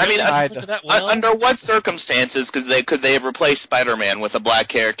 I mean, under what circumstances could they have replaced Spider-Man with a black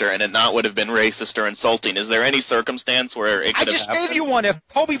character and it not would have been racist or insulting? Is there any circumstance where it could have happened? I just gave you one. If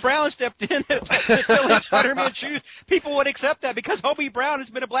Hobie Brown stepped in to fill his Spider-Man shoes, people would accept that because Hobie Brown has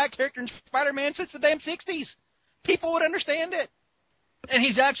been a black character in Spider-Man since the damn 60s. People would understand it. And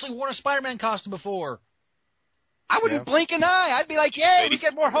he's actually worn a Spider-Man costume before. I wouldn't blink an eye. I'd be like, yay, we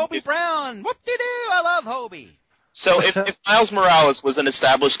get more Hobie Brown. Whoop-de-doo, I love Hobie. So if Miles Morales was an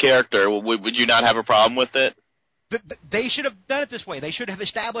established character, would you not have a problem with it? They should have done it this way. They should have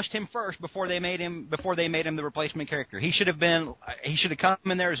established him first before they made him the replacement character. He should have come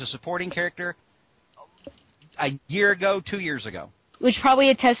in there as a supporting character a year ago, 2 years ago. Which probably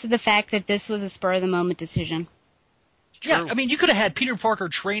attests to the fact that this was a spur-of-the-moment decision. Yeah, I mean, you could have had Peter Parker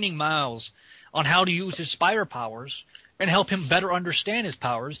training Miles on how to use his spider powers and help him better understand his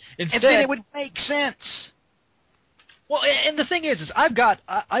powers. Instead, and then it would make sense. Well, and the thing is I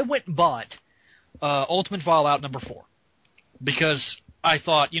went and bought Ultimate Fallout number 4 because I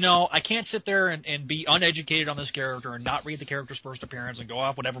thought, I can't sit there and be uneducated on this character and not read the character's first appearance and go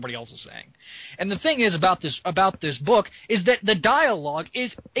off what everybody else is saying. And the thing is about this book is that the dialogue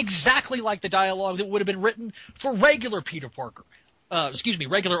is exactly like the dialogue that would have been written for regular Peter Parker.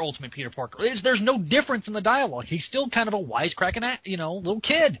 Regular Ultimate Peter Parker. There's no difference in the dialogue. He's still kind of a wisecracking, little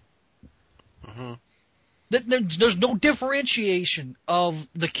kid. Mm-hmm. There's no differentiation of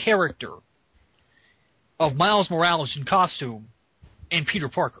the character of Miles Morales in costume and Peter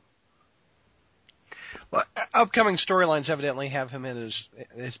Parker. Well, upcoming storylines evidently have him in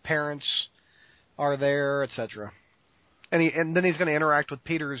his parents are there, etc. And then he's going to interact with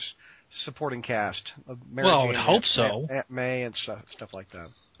Peter's supporting cast of Mary Jane, I would hope so. Aunt May and stuff like that.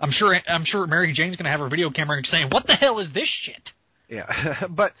 I'm sure Mary Jane's going to have her video camera and saying, "What the hell is this shit?" Yeah,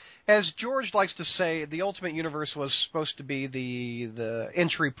 but as George likes to say, the Ultimate Universe was supposed to be the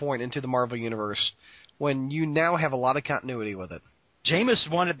entry point into the Marvel Universe when you now have a lot of continuity with it. Jameis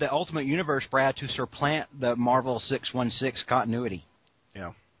wanted the Ultimate Universe, Brad, to supplant the Marvel 616 continuity.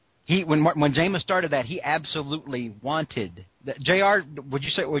 Yeah. When Jameis started that, he absolutely wanted that. JR, would you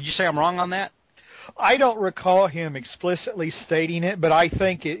say I'm wrong on that? I don't recall him explicitly stating it, but I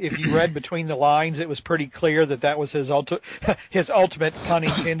think if you read between the lines, it was pretty clear that was his ultimate pun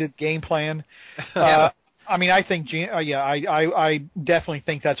intended game plan. I mean, I think, I definitely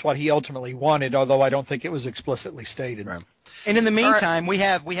think that's what he ultimately wanted, although I don't think it was explicitly stated. Right. And in the meantime, we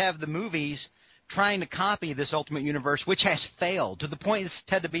have the movies trying to copy this Ultimate Universe, which has failed to the point it's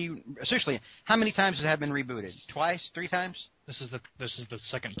had to be essentially. How many times has it been rebooted? Twice? 3 times? This is the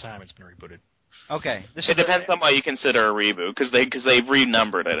second time it's been rebooted. Okay. It depends on what you consider a reboot, because they've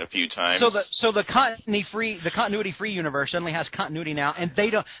renumbered it a few times. So the continuity free universe suddenly has continuity now, and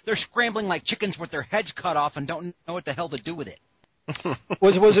they're scrambling like chickens with their heads cut off and don't know what the hell to do with it.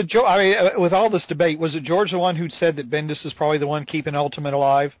 Was it George? I mean, with all this debate, was it George the one who said that Bendis is probably the one keeping Ultimate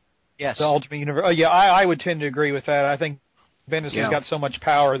alive? Yes. The Ultimate Universe. I would tend to agree with that. I think Bendis has got so much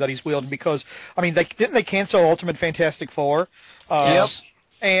power that he's wielding because, I mean, didn't they cancel Ultimate Fantastic Four? Yep.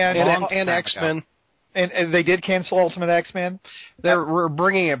 And X-Men. And they did cancel Ultimate X-Men? We're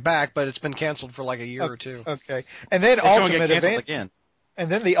bringing it back, but it's been canceled for like a year or two. Okay. And then it's Ultimate again. And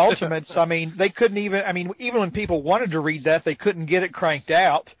then the Ultimates, I mean, they couldn't even, I mean, even when people wanted to read that, they couldn't get it cranked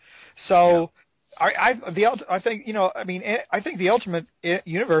out. So, I think, you know, I mean, I think the Ultimate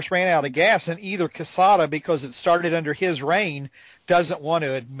Universe ran out of gas, and either Quesada, because it started under his reign, doesn't want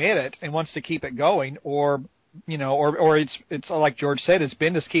to admit it and wants to keep it going, or, you know, or it's like George said, it's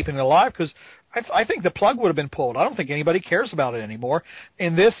Bendis keeping it alive, because I think the plug would have been pulled. I don't think anybody cares about it anymore.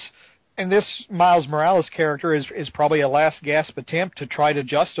 And this Miles Morales character is probably a last gasp attempt to try to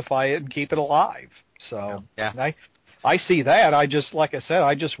justify it and keep it alive. So I see that. I just, like I said,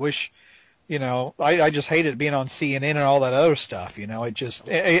 I just wish, you know, I just hated being on CNN and all that other stuff. You know, it just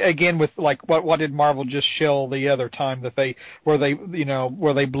again with like what did Marvel just shill the other time that where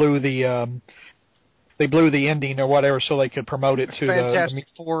they blew the ending or whatever so they could promote it to Fantastic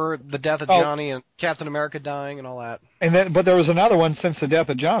Four, the death of Johnny, and Captain America dying, and all that. And then, but there was another one since the death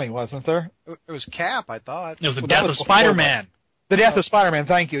of Johnny, wasn't there? It was Cap, I thought. It was the death of Spider-Man. The death of Spider-Man.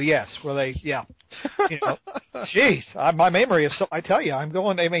 Thank you. Yes. Where they, you know, jeez, my memory is so. I tell you, I'm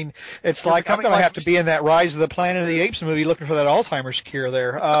going. I mean, it's like I'm going to have to be in that Rise of the Planet of the Apes movie looking for that Alzheimer's cure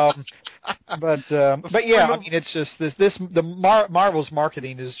there. But yeah, I mean, it's just Marvel's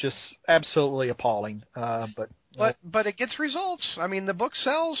marketing is just absolutely appalling. But it gets results. I mean, the book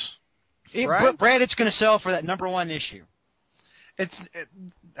sells. Right? Brad, it's going to sell for that #1 issue.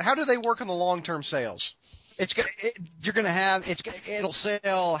 How do they work on the long-term sales? It'll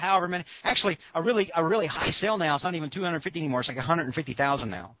sell however many. Actually, a really high sale now. It's not even 250 anymore. It's like 150,000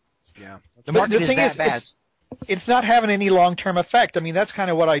 now. Yeah, the market is that bad. It's not having any long-term effect. I mean, that's kind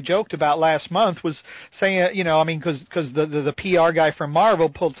of what I joked about last month, was saying, you know, I mean, because the PR guy from Marvel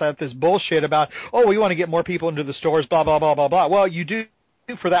pulls out this bullshit about, oh, we want to get more people into the stores, blah blah blah blah blah. Well, you do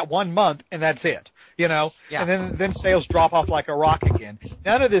for that 1 month, and that's it. You know, and then sales drop off like a rock again.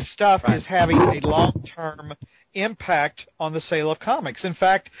 None of this stuff is having a long-term impact on the sale of comics. In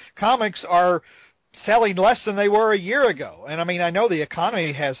fact, comics are selling less than they were a year ago. And I mean, I know the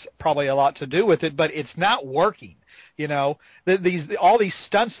economy has probably a lot to do with it, but it's not working. You know, all these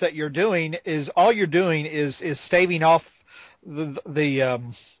stunts that you're doing is staving off the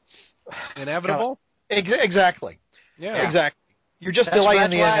inevitable. Exactly. Yeah. Exactly. You're just delaying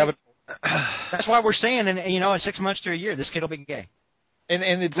the inevitable. That's why we're saying, and you know, in 6 months to a year, this kid will be gay.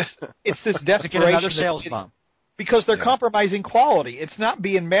 And it's this desperation to get another sales bump. Because they're compromising quality. It's not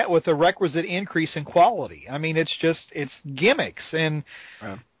being met with a requisite increase in quality. I mean, it's gimmicks and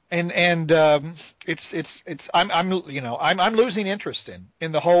I'm losing interest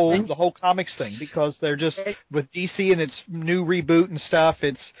in the whole comics thing, because they're just, with DC and its new reboot and stuff,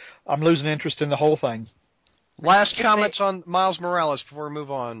 I'm losing interest in the whole thing. Last comments on Miles Morales before we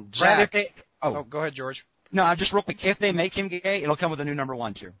move on. Zach. Go ahead, George. No, just real quick. If they make him gay, it'll come with a new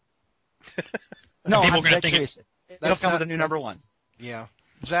 #1 too. No, people are going to think it'll come with a new #1. Yeah.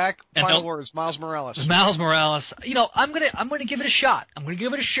 Zach, final words. Miles Morales. Miles Morales. You know, I'm gonna give it a shot. I'm gonna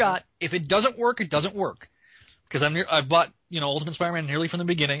give it a shot. If it doesn't work, it doesn't work. Because I bought, you know, Ultimate Spider-Man nearly from the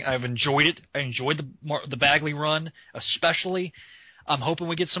beginning. I've enjoyed it. I enjoyed the Bagley run, especially. I'm hoping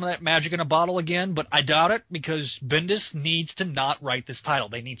we get some of that magic in a bottle again, but I doubt it, because Bendis needs to not write this title.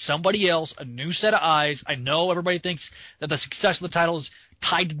 They need somebody else, a new set of eyes. I know everybody thinks that the success of the title is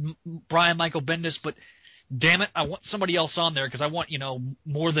tied to Brian Michael Bendis, but damn it, I want somebody else on there, because I want, you know,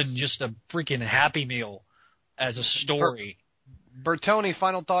 more than just a freaking Happy Meal as a story. Bertoni,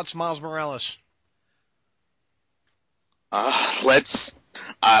 final thoughts, Miles Morales.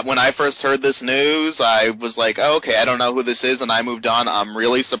 when I first heard this news, I was like, oh, okay, I don't know who this is, and I moved on. I'm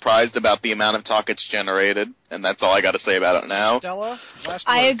really surprised about the amount of talk it's generated, and that's all I got to say about it now. Stella, last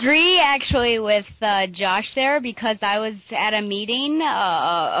I word. agree, actually, with Josh there, because I was at a meeting.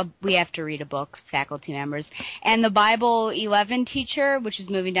 We have to read a book, faculty members, and the Bible 11 teacher, which is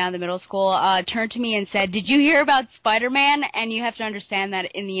moving down to the middle school, turned to me and said, "Did you hear about Spider-Man?" And you have to understand that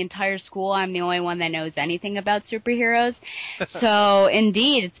in the entire school, I'm the only one that knows anything about superheroes. So,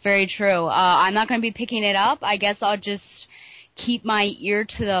 indeed, it's very true. I'm not going to be picking it up. I guess I'll just keep my ear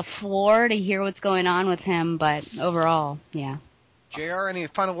to the floor to hear what's going on with him, but overall, yeah. JR, any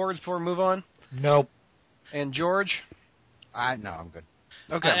final words before we move on? Nope. And George? No, I'm good.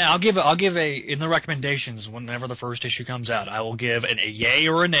 Okay. I'll give a in the recommendations whenever the first issue comes out. I will give a yay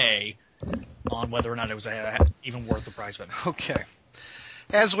or a nay on whether or not it was even worth the price of it. Okay.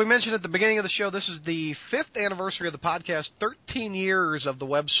 As we mentioned at the beginning of the show, this is the 5th anniversary of the podcast, 13 years of the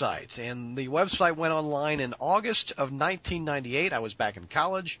website. And the website went online in August of 1998. I was back in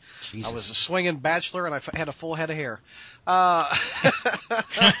college. Jesus. I was a swinging bachelor, and I had a full head of hair. I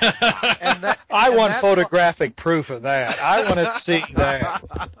want photographic proof of that. I want to see that.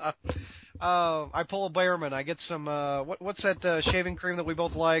 I pull a Bayerman. I get some, what's that shaving cream that we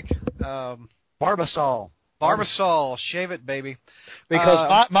both like? Barbasol. Barbasol, shave it, baby.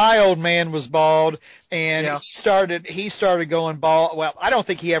 Because my old man was bald, and Yeah. he started going bald. Well, I don't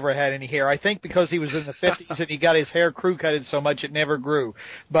think he ever had any hair. I think because he was in the 50s and he got his hair crew cutted so much it never grew.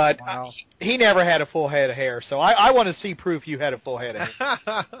 But Wow. he never had a full head of hair. So I want to see proof you had a full head of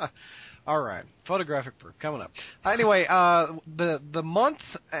hair. All right, photographic proof coming up. Anyway, the month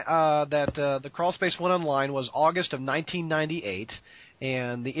that the Crawl Space went online was August of 1998,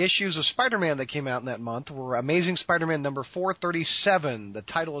 and the issues of Spider-Man that came out in that month were Amazing Spider-Man number 437. The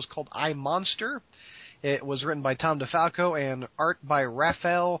title is called I, Monster. It was written by Tom DeFalco and art by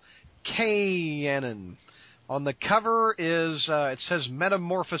Raphael Kayanen. On the cover is it says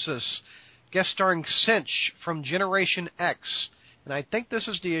Metamorphosis, guest starring Cinch from Generation X. And I think this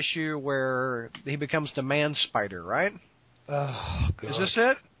is the issue where he becomes the Man Spider, right? Oh, God. Is this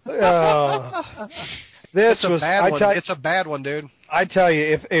it? This It's a was bad one. It's a bad one, dude. I tell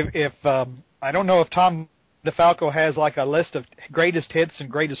you, if I don't know if Tom DeFalco has like a list of greatest hits and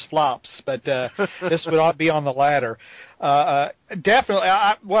greatest flops, but this would ought to be on the ladder. Definitely.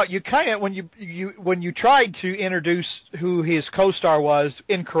 Well, you kind of when you tried to introduce who his co-star was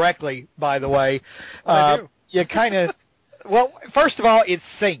incorrectly, by the way, you kind of. Well, first of all, it's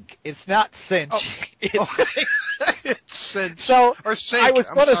Sync. It's not Cinch. It's Cinch. So or Sync. I was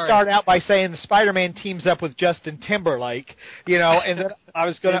I'm going to sorry. start out by saying the Spider-Man teams up with Justin Timberlake, and then I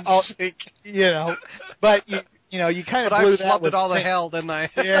was going to, but you kind of But blew I that flubbed with it all to Sync. hell, didn't I?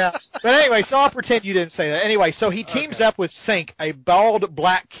 Yeah. But anyway, so I'll pretend you didn't say that. Anyway, so he teams up with Sync, a bald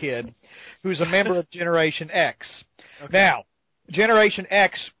black kid who's a member of Generation X. Okay. Now, Generation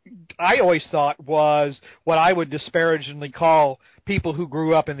X, I always thought was what I would disparagingly call people who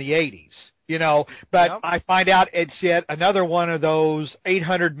grew up in the 80s, but Yep. I find out it's yet another one of those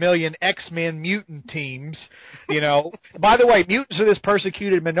 800 million X-Men mutant teams, By the way, mutants are this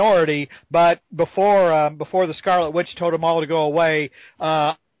persecuted minority, but before the Scarlet Witch told them all to go away,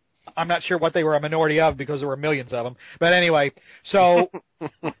 I'm not sure what they were a minority of because there were millions of them. But anyway, so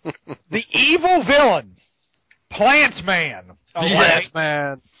the evil villain, Plant Man. Okay, Yes,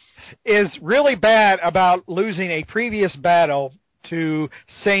 man. is really bad about losing a previous battle to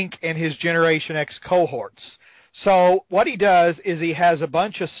Sync and his Generation X cohorts. So what he does is he has a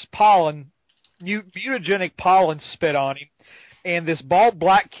bunch of pollen, mutagenic pollen spit on him, and this bald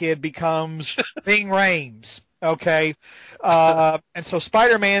black kid becomes Ving Rhames. Okay, and so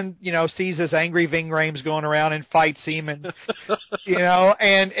Spider-Man, sees this angry Ving Rhames going around and fights him, and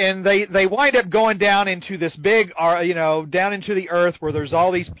and they wind up going down into this big, down into the earth where there's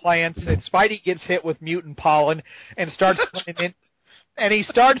all these plants, and Spidey gets hit with mutant pollen and starts he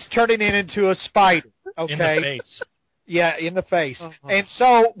starts turning into a spider. Okay, In the face. Yeah, in the face. And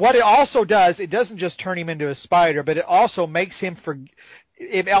so what it also does, it doesn't just turn him into a spider, but it also makes him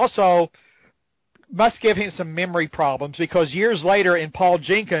it also must give him some memory problems because years later in Paul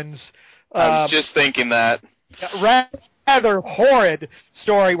Jenkins' I was just thinking that. rather horrid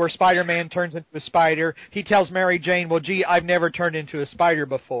story where Spider-Man turns into a spider, he tells Mary Jane, well, gee, I've never turned into a spider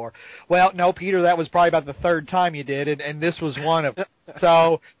before. Well, no, Peter, that was probably about the third time you did, and this was one of them.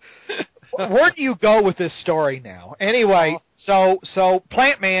 So where do you go with this story now? Anyway, so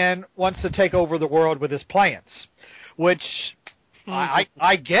Plant Man wants to take over the world with his plants, which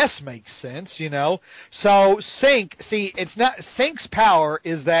I guess makes sense, So Sync, it's not Sync's power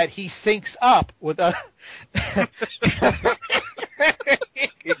is that he syncs up with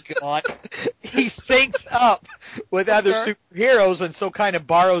God. He syncs up with other superheroes and so kind of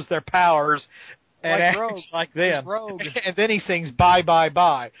borrows their powers and like acts Rogue. like them. Rogue. And then he sings bye, bye,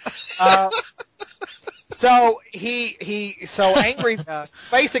 bye. So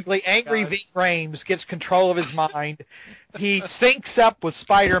basically angry Ving Rhames gets control of his mind. He syncs up with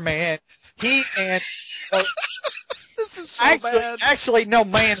Spider-Man. He and This is so bad. Actually, no,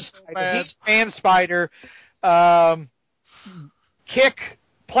 Man Spider. He and Spider kick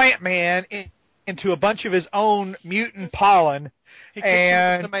Plant Man into a bunch of his own mutant pollen. He kicks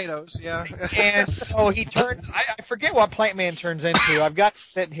the tomatoes, yeah. And so he turns. I forget what Plant Man turns into. I've got it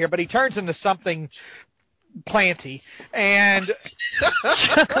sitting here, but he turns into something planty, and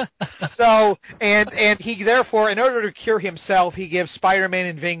and he therefore, in order to cure himself, he gives Spider-Man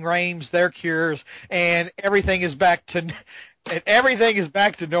and Ving Rhames their cures, and everything is back to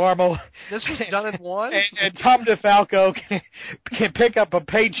normal. This was done in one? And Tom DeFalco can pick up a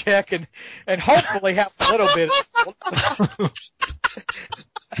paycheck and hopefully have a little bit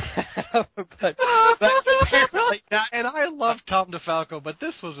but apparently not. And I love Tom DeFalco, but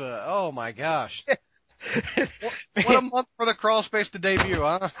this was oh my gosh. What a month for the crawl space to debut,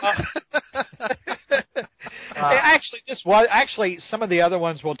 huh? Actually, some of the other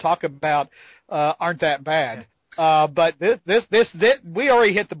ones we'll talk about aren't that bad. But this we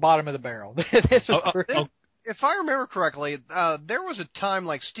already hit the bottom of the barrel. If I remember correctly, there was a time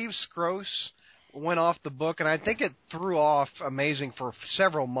like Steve Scrose went off the book, and I think it threw off Amazing for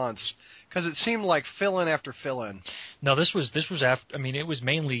several months because it seemed like fill-in after fill-in. No, this was after. I mean, it was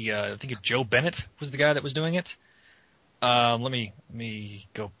mainly. I think Joe Bennett was the guy that was doing it. Let me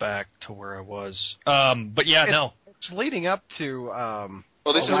go back to where I was. But yeah, no. It's leading up to.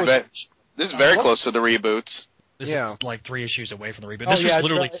 Well, this is very close to the reboots. This is like 3 issues away from the reboot. Oh, This was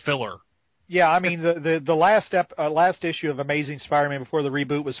literally filler. Yeah, I mean the last issue of Amazing Spider-Man before the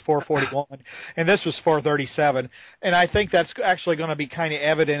reboot was 441, and this was 437, and I think that's actually going to be kind of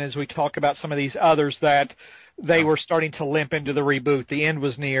evident as we talk about some of these others that they were starting to limp into the reboot. The end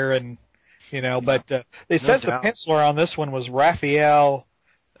was near, and but it says the penciler on this one was Raphael.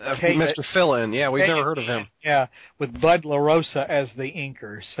 Mr. Fill-In, yeah, we've never heard of him. Yeah, with Bud LaRosa as the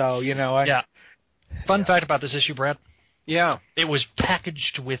inker. So yeah. Fun fact about this issue, Brad. Yeah. It was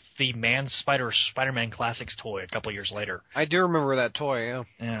packaged with the Spider-Man Classics toy a couple of years later. I do remember that toy, yeah.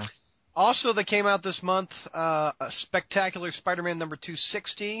 Yeah. Also, that came out this month, a Spectacular Spider-Man number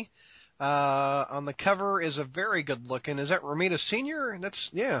 260. On the cover is a very good looking. Is that Romita Sr.?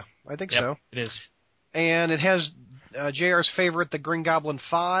 I think so. It is. And it has JR's favorite, the Green Goblin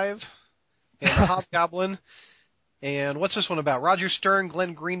 5, and the Hobgoblin. And what's this one about? Roger Stern,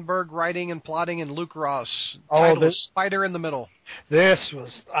 Glenn Greenberg writing and plotting, and Luke Ross. Title is Spider in the Middle. This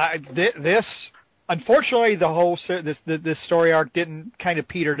was this. Unfortunately, the whole this story arc didn't kind of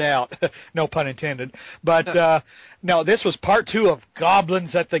petered out, no pun intended. But no, this was part 2 of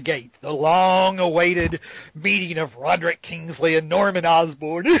Goblins at the Gate, the long-awaited meeting of Roderick Kingsley and Norman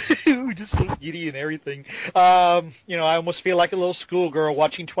Osborn. Just so giddy and everything. I almost feel like a little schoolgirl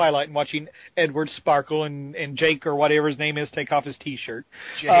watching Twilight and watching Edward Sparkle and Jake or whatever his name is take off his T-shirt.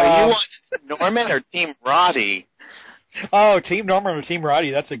 You want Norman or Team Roddy? Oh, Team Norman or Team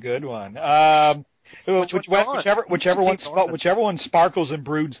Roddy? That's a good one. Whichever one sparkles and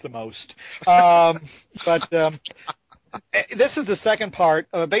broods the most. But this is the second part.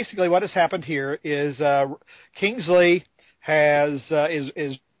 Basically, what has happened here is Kingsley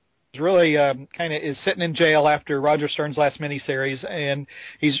is really kind of is sitting in jail after Roger Stern's last miniseries, and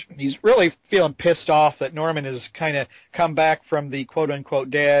he's really feeling pissed off that Norman has kind of come back from the quote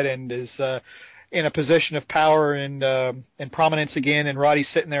unquote dead and is in a position of power and prominence again, and Roddy's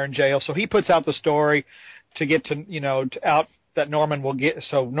sitting there in jail. So he puts out the story to get out that Norman will get.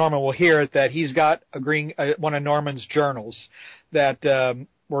 So Norman will hear it that he's got one of Norman's journals that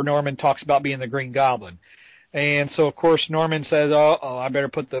where Norman talks about being the Green Goblin. And so of course Norman says, "Oh, I better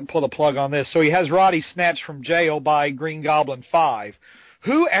pull the plug on this." So he has Roddy snatched from jail by Green Goblin 5,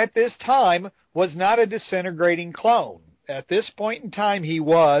 who at this time was not a disintegrating clone. At this point in time, he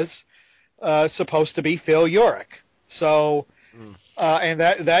was supposed to be Phil Urich. So, and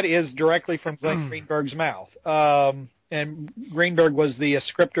that is directly from Glenn Greenberg's mouth. And Greenberg was the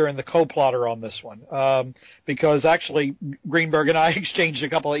scripter and the co-plotter on this one, because actually Greenberg and I exchanged a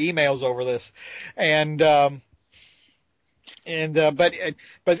couple of emails over this,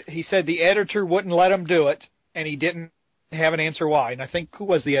 but he said the editor wouldn't let him do it, and he didn't have an answer why. And I think who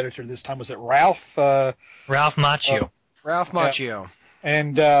was the editor this time? Was it Ralph? Ralph Macchio. Ralph Macchio.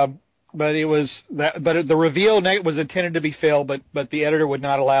 And but it was that. But the reveal was intended to be Phil, but the editor would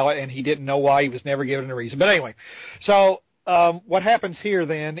not allow it, and he didn't know why. He was never given a reason. But anyway, so what happens here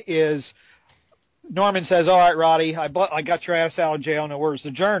then is Norman says, all right, Roddy, I got your ass out of jail. Now where's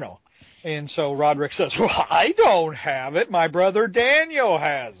the journal? And so Roderick says, well, I don't have it. My brother Daniel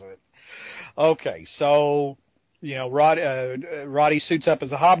has it. Okay, so, Roddy suits up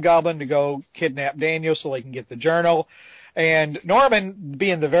as a hobgoblin to go kidnap Daniel so they can get the journal. And Norman,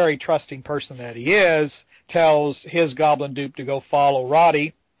 being the very trusting person that he is, tells his goblin dupe to go follow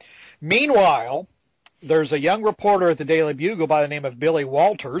Roddy. Meanwhile, there's a young reporter at the Daily Bugle by the name of Billy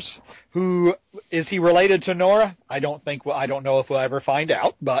Walters, who, is he related to Nora? I don't know if we'll ever find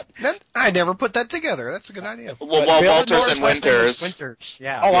out, but... I never put that together. That's a good idea. Well, Walters and Winters.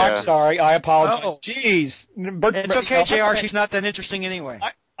 Yeah. Oh, yeah. I'm sorry. I apologize. Oh. Jeez. It's okay, JR. She's not that interesting anyway.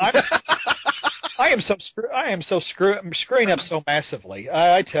 I am so screwing up so massively.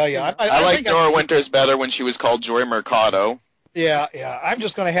 I tell you. I like Nora Winters better when she was called Joy Mercado. Yeah. I'm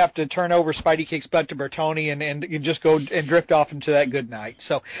just going to have to turn over Spidey Kicks Butt to Bertoni and just go and drift off into that good night.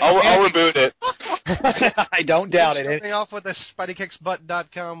 So I'll reboot it. I don't doubt it. Starting off with the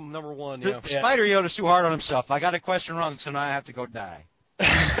SpideyKicksButt.com #1. Yeah. Spider Yoda's too hard on himself. I got a question wrong, so now I have to go die.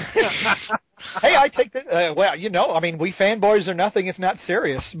 Hey, I take that. We fanboys are nothing if not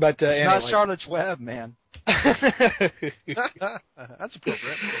serious. But it's anyway. not Charlotte's Web, man. That's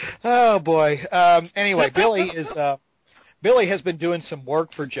appropriate. Oh boy. Anyway, Billy has been doing some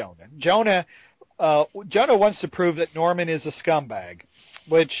work for Jonah. Jonah wants to prove that Norman is a scumbag,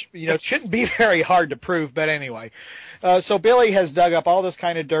 which shouldn't be very hard to prove. But anyway, so Billy has dug up all this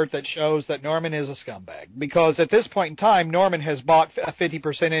kind of dirt that shows that Norman is a scumbag, because at this point in time, Norman has bought a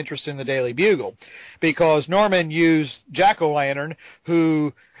 50% interest in the Daily Bugle, because Norman used Jack-O-Lantern,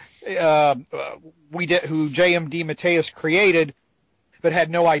 who J.M. DeMatteis created, but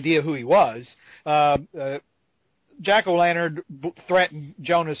had no idea who he was. Jack-O-Lantern threatened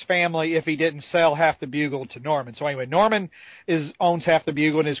Jonah's family if he didn't sell half the Bugle to Norman. So anyway, Norman owns half the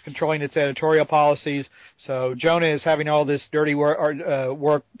Bugle and is controlling its editorial policies. So Jonah is having all this dirty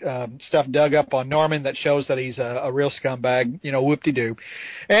work stuff dug up on Norman that shows that he's a real scumbag. Whoop-de-doo.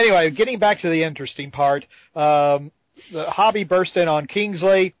 Anyway, getting back to the interesting part, the Hobby burst in on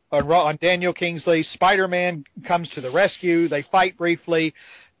Kingsley, on Daniel Kingsley. Spider-Man comes to the rescue. They fight briefly.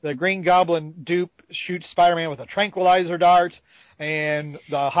 The Green Goblin dupe shoots Spider-Man with a tranquilizer dart, and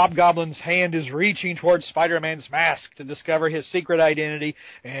the Hobgoblin's hand is reaching towards Spider-Man's mask to discover his secret identity,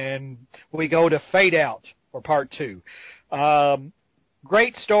 and we go to Fade Out for Part 2.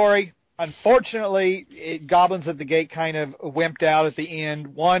 Great story. Unfortunately, Goblins at the Gate kind of wimped out at the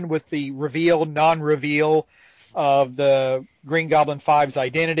end, one with the non-reveal of the Green Goblin 5's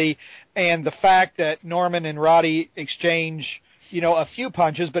identity, and the fact that Norman and Roddy exchange a few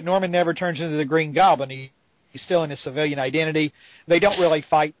punches, but Norman never turns into the Green Goblin. He's still in his civilian identity. They don't really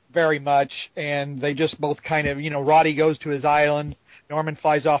fight very much, and they just both kind of, Roddy goes to his island, Norman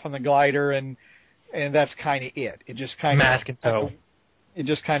flies off on the glider, and that's kind of it. It just kind of mask and toe. It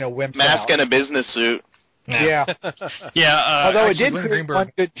just kind of wimps out. Mask and a business suit. Yeah. Yeah. Although it did create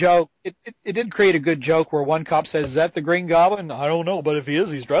one good joke. It did create a good joke where one cop says, "Is that the Green Goblin?" I don't know, but if he is,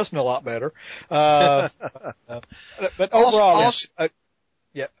 he's dressing a lot better. But overall,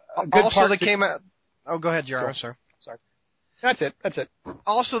 good also, they came out. Oh, go ahead, Jarrah. Sorry. That's it.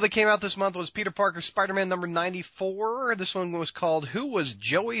 Also, that came out this month was Peter Parker's Spider-Man #94. This one was called "Who Was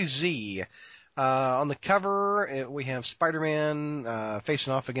Joey Z?" On the cover, we have Spider-Man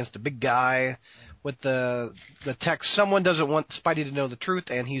facing off against a big guy with the text, "Someone doesn't want Spidey to know the truth,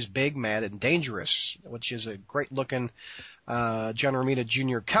 and he's big, mad, and dangerous," which is a great-looking John Romita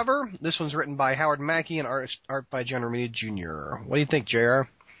Jr. cover. This one's written by Howard Mackey and art by John Romita Jr. What do you think, JR?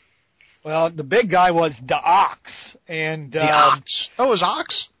 Well, the big guy was the Ox. And, the Ox? Oh, it was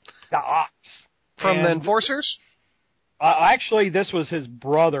Ox? The Ox. From the Enforcers? Actually, this was his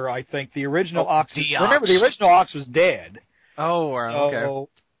brother, I think. The original Ox. Remember, the original Ox was dead. Oh, okay. So,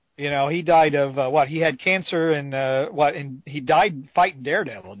 he died of, he had cancer and he died fighting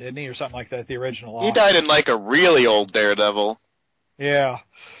Daredevil, didn't he, or something like that, the original Ox. He died in like a really old Daredevil. Yeah.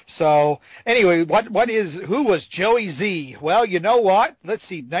 So, anyway, who was Joey Z? Well, you know what? Let's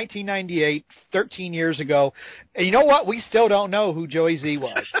see, 1998, 13 years ago. And you know what? We still don't know who Joey Z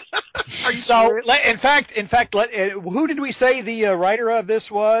was. Are you serious? In fact, who did we say the writer of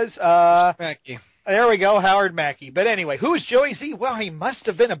this was? Mackey. There we go, Howard Mackey. But anyway, who is Joey Z? Well, he must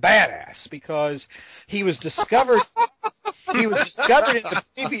have been a badass because he was discovered. He was discovered in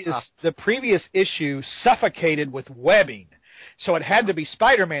the previous issue, suffocated with webbing. So it had to be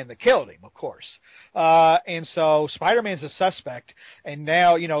Spider-Man that killed him, of course. And so Spider-Man's a suspect, and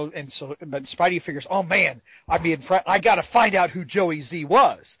now, but Spidey figures, oh man, I gotta find out who Joey Z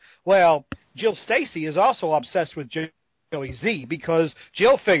was. Well, Jill Stacy is also obsessed with Joey Z, because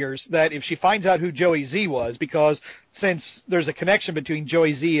Jill figures that if she finds out who Joey Z was, because since there's a connection between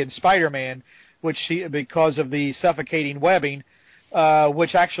Joey Z and Spider-Man, because of the suffocating webbing,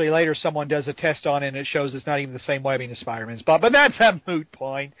 which actually later someone does a test on and it shows it's not even the same webbing as Spider-Man's. But that's a moot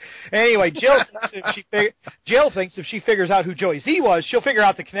point. Anyway, Jill thinks if she figures out who Joey Z was, she'll figure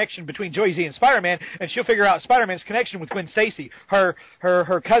out the connection between Joey Z and Spider-Man, and she'll figure out Spider-Man's connection with Gwen Stacy, her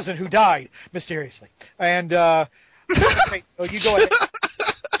cousin who died mysteriously. And okay, so you go ahead.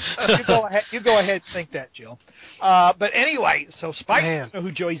 You go ahead and think that, Jill. But anyway, so Spike doesn't know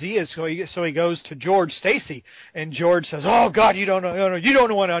who Joey Z is, so he goes to George Stacy, and George says, "Oh God, you don't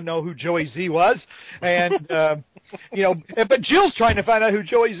want to know who Joey Z was," and but Jill's trying to find out who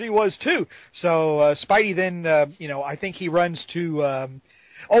Joey Z was too. So Spidey then, I think he runs to.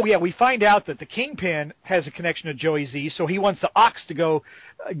 We find out that the Kingpin has a connection to Joey Z, so he wants the Ox to go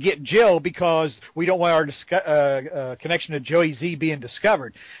get Jill because we don't want our connection to Joey Z being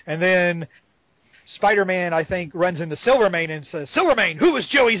discovered. And then Spider-Man, I think, runs into Silvermane and says, "Silvermane, who is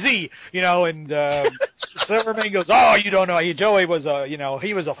Joey Z?" And Silvermane goes, "Oh, you don't know. Joey was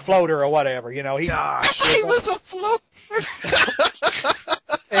he was a floater or whatever. He was a floater."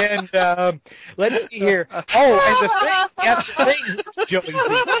 And let's see here. Oh, and the thing, Joey Z,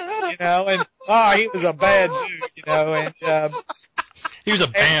 and he was a bad dude, and he was a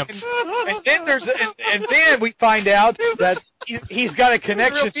bam. And then we find out that he's got a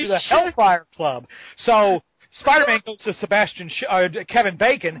connection to the Hellfire Club. So Spider-Man goes to Kevin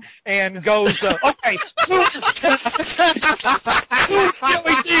Bacon and goes, "Okay, who's Joey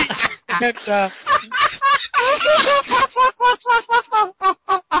Z?"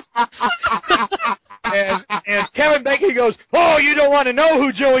 And Kevin Bacon goes, "Oh, you don't want to know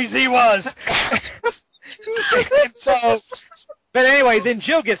who Joey Z was." But anyway, then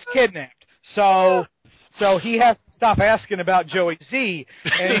Jill gets kidnapped. So he has to stop asking about Joey Z,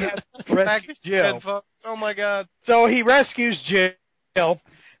 and he has to rescue Jill. Oh my God! So he rescues Jill,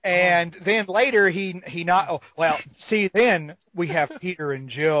 and then later then we have Peter and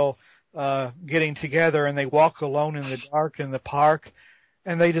Jill getting together, and they walk alone in the dark in the park,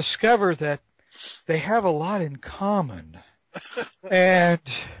 and they discover that they have a lot in common. And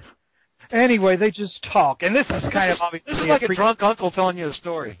anyway, they just talk, and this is kind of obviously this is like a drunk uncle telling you a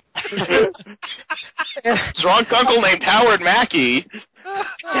story. Drunk uncle named Howard Mackey.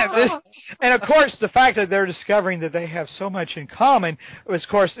 And of course, the fact that they're discovering that they have so much in common, of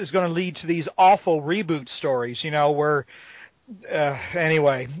course, is going to lead to these awful reboot stories. Where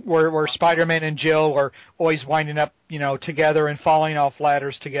Spider-Man and Jill are always winding up, together and falling off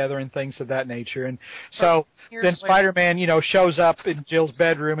ladders together and things of that nature. And so then Spider-Man, shows up in Jill's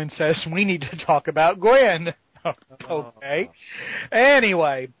bedroom and says, "We need to talk about Gwen." Okay.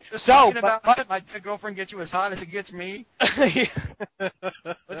 Anyway, so my girlfriend gets you as hot as it gets me.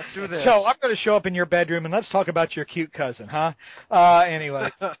 Let's do this. So I'm going to show up in your bedroom and let's talk about your cute cousin, huh?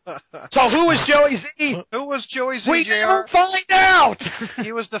 Anyway. So who was Joey Z? Who was Joey Z? We never find out.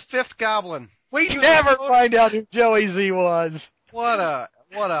 He was the fifth Goblin. We never find out who Joey Z was. What a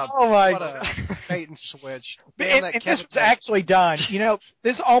bait and switch. And this was actually done.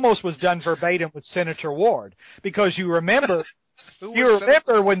 This almost was done verbatim with Senator Ward, because you remember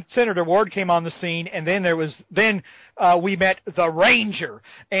when Senator Ward came on the scene, and then we met the Ranger,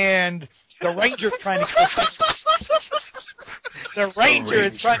 and the Ranger's trying to kill the Ranger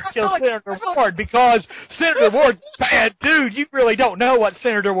is trying to kill Senator Ward because Senator Ward's a bad dude. You really don't know what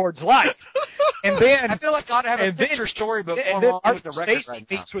Senator Ward's like. And then I feel like I ought to have a picture story, but then with the record right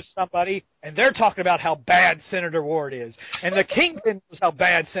now. Meets with somebody, and they're talking about how bad Senator Ward is, and the Kingpin knows how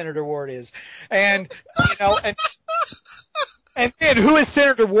bad Senator Ward is, and and then who is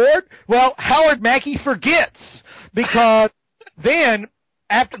Senator Ward? Well, Howard Mackey forgets, because then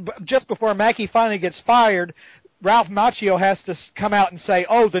just before Mackey finally gets fired, Ralph Macchio has to come out and say,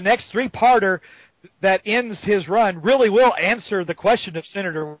 "Oh, the next three-parter that ends his run really will answer the question of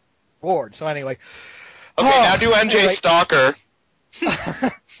Senator Ward." So anyway. Okay, now do MJ Stalker.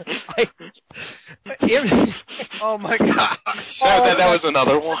 Oh my gosh. That was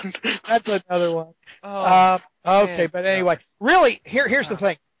another one. That's another one. Okay, but anyway, really, here's the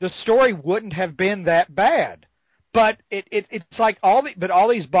thing. The story wouldn't have been that bad, but it's like all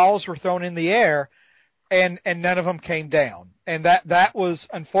these balls were thrown in the air, and none of them came down. And that was,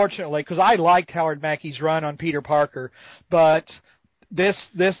 unfortunately, because I liked Howard Mackey's run on Peter Parker, but this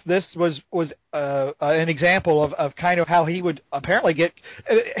was an example of kind of how he would apparently get.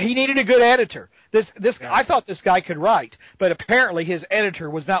 He needed a good editor. I thought this guy could write, but apparently his editor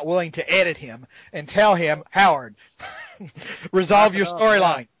was not willing to edit him and tell him, "Howard, resolve your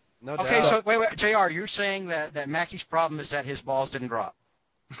storyline." No Okay, doubt. so wait, JR, you're saying that Mackey's problem is that his balls didn't drop.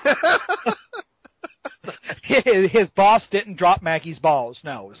 His boss didn't drop Mackey's balls.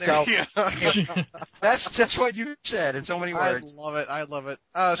 No. So That's what you said in so many words. I love it.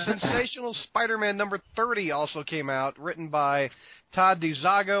 Sensational Spider-Man number 30 also came out, written by Todd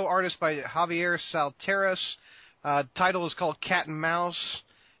DeZago, artist by Javier Salteras. Title is called Cat and Mouse.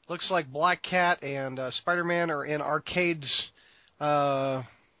 Looks like Black Cat and Spider-Man are in Arcade's Murder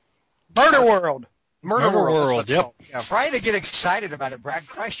World. Murder World. World, yep. Yeah. Try to get excited about it, Brad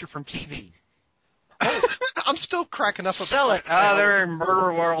Kreischer from TV. I'm still cracking up. Sell it. They're in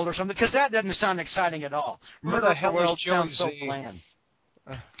Murder World or something, because that doesn't sound exciting at all. Who the Murder hell is World Joey sounds so Z? bland.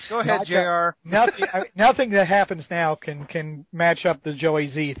 Go ahead, JR. Nothing that happens now can match up the Joey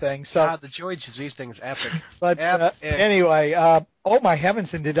Z thing. So, The Joey Z thing is epic. but anyway, oh my heavens!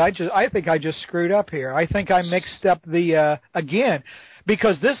 And I think I just screwed up here. I think I mixed up the again,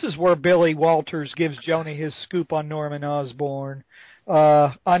 because this is where Billy Walters gives Joni his scoop on Norman Osborn.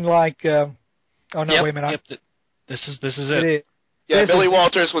 Unlike, oh no, wait a minute. Yep, this is it. Yeah, This Billy is-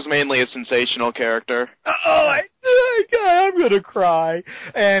 Walters was mainly a sensational character. Oh I'm gonna cry.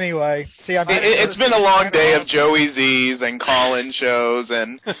 Anyway, see, It's been a long day of Joey Z's and call-in shows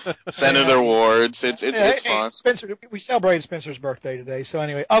and Senator Wards. It's fun. Spencer, we celebrated Spencer's birthday today. So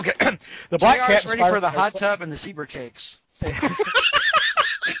anyway, okay. The Black JR's Cat. ready for the hot tub and the zebra cakes.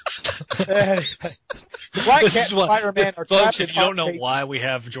 The Black Cat and Spider-Man are Folks, trapped if in you don't know arcade- why we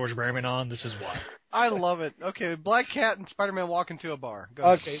have George Berryman on, this is why. I love it. Okay, Black Cat and Spider-Man walk into a bar. Go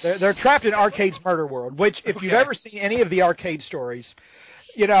ahead. Okay, they're trapped in Arcade's Murder World, which, if you've ever seen any of the Arcade stories,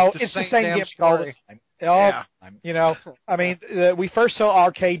 you know, it's the same damn gimmick all the story. time. All the time, you know. I mean, we first saw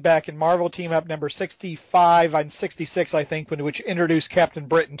Arcade back in Marvel Team Up number 65 and 66, I think, which introduced Captain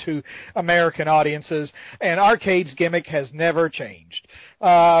Britain to American audiences, and Arcade's gimmick has never changed.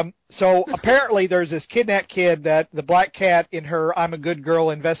 So apparently there's this kidnapped kid that the Black Cat, in her I'm a Good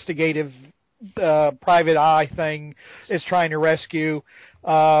Girl investigative private eye thing, is trying to rescue.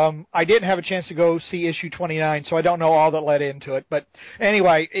 I didn't have a chance to go see issue 29, so I don't know all that led into it. But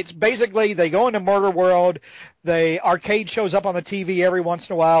anyway, it's basically they go into Murder World. Arcade shows up on the TV every once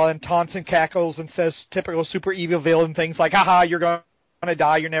in a while and taunts and cackles and says typical super evil villain things like, "Haha, you're going to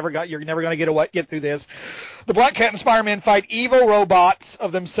die. You're never going to get through this." The Black Cat and Spider-Man fight evil robots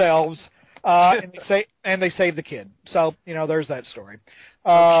of themselves, and they save the kid. So you know, there's that story.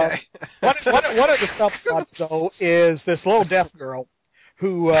 Okay. One of the subplots, though, is this little deaf girl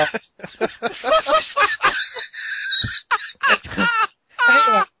who.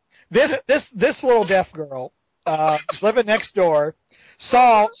 Anyway, this little deaf girl was living next door,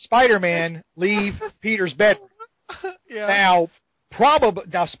 saw Spider-Man leave Peter's bedroom. Yeah. Now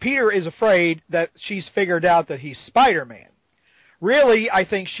Peter is afraid that she's figured out that he's Spider-Man. Really, I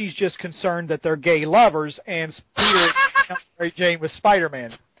think she's just concerned that they're gay lovers, and Peter is Mary Jane with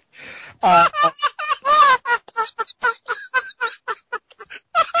Spider-Man.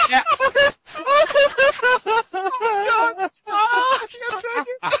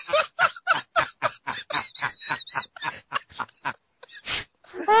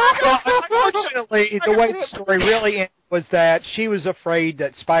 Unfortunately, the way the story really ended was that she was afraid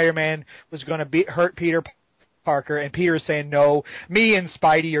that Spider-Man was going to hurt Peter Parker, and Peter is saying, "No, me and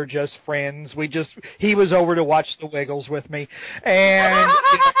Spidey are just friends. He was over to watch the Wiggles with me, and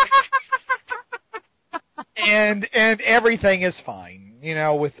and everything is fine, you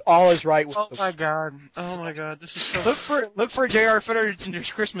know, with all is right with." Oh my God! This is so. Look for J.R. Fitter's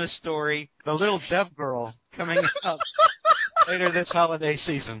Christmas story, The Little Deaf Girl, coming up later this holiday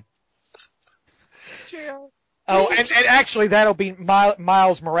season. Oh, and actually, that'll be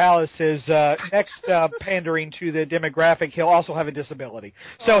Miles Morales' next pandering to the demographic. He'll also have a disability,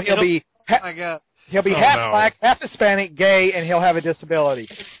 so he'll be Oh my God! he'll be half black, half Hispanic, gay, and he'll have a disability.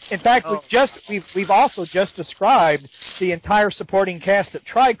 In fact, we've also just described the entire supporting cast at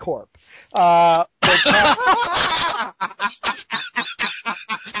Tricorp.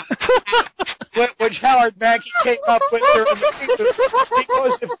 Which Howard Mackey came up with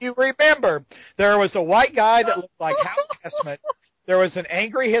because if you remember, there was a white guy that looked like Hal Hessman, there was an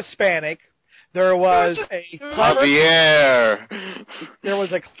angry Hispanic, there was a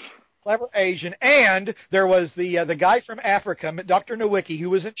clever Asian, and there was the guy from Africa, Dr. Nowicki, who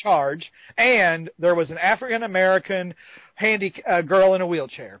was in charge, and there was an African American girl in a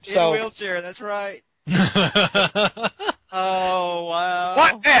wheelchair. In a wheelchair, that's right. Oh wow!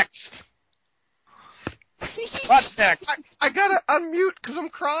 What next? What's next? I gotta unmute because I'm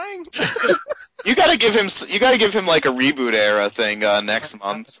crying. You gotta give him like a reboot era thing next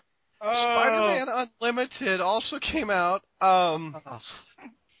month. Spider-Man Unlimited also came out.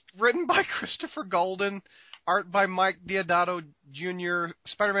 written by Christopher Golden, art by Mike Deodato Jr.,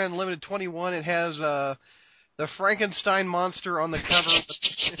 Spider-Man Unlimited 21. It has the Frankenstein monster on the cover. God,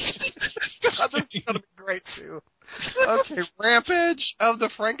 this is going to be great, too. Okay, Rampage of the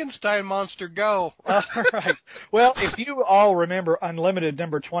Frankenstein monster, go. All right. Well, if you all remember Unlimited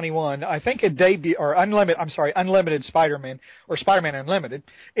number 21, I think it debuted, or Unlimited Spider-Man, or Spider-Man Unlimited.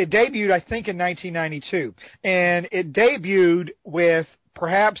 It debuted, I think, in 1992. And it debuted with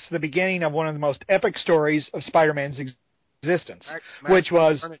perhaps the beginning of one of the most epic stories of Spider-Man's existence, which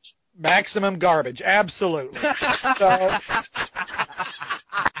was Maximum Garbage. Absolutely. So,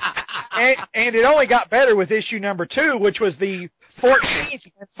 and it only got better with issue number 2, which was the 14th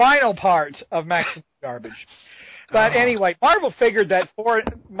and final part of Maximum Garbage. But anyway, Marvel figured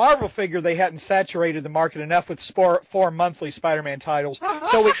they hadn't saturated the market enough with 4 monthly Spider-Man titles,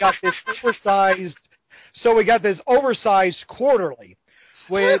 so we got this oversized quarterly.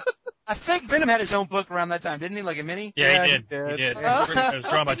 With I think Venom had his own book around that time, didn't he? Like a mini? Yeah, he did. It was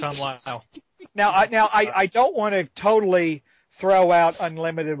drawn by Tom Lyle. Now I don't want to totally throw out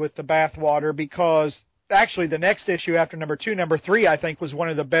Unlimited with the bathwater, because actually the next issue after number 2, number 3, I think was one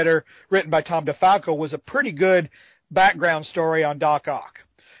of the better, written by Tom DeFalco, was a pretty good background story on Doc Ock.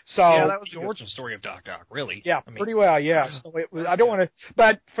 So yeah, that was the origin story of Doc Ock, really. Yeah, pretty well, yeah. So it was, I don't want to,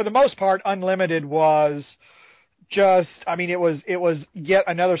 but for the most part, Unlimited was just, I mean, it was yet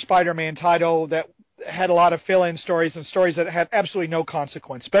another Spider-Man title that had a lot of fill-in stories and stories that had absolutely no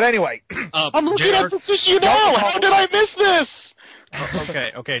consequence. But anyway, I'm looking at this issue now. How did I miss this?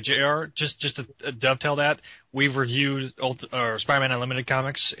 Okay, JR, just to dovetail that, we've reviewed Spider-Man Unlimited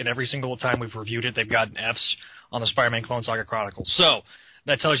comics, and every single time we've reviewed it, they've gotten Fs on the Spider-Man Clone Saga Chronicles. So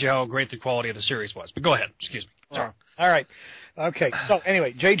that tells you how great the quality of the series was. But go ahead. Excuse me. Sorry. All right. Okay, so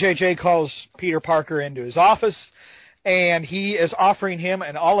anyway, JJJ calls Peter Parker into his office, and he is offering him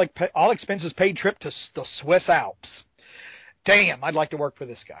an all-expenses-paid trip to the Swiss Alps. Damn, I'd like to work for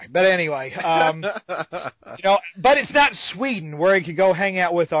this guy. But anyway, but it's not Sweden, where he could go hang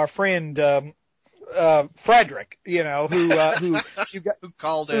out with our friend Frederick, who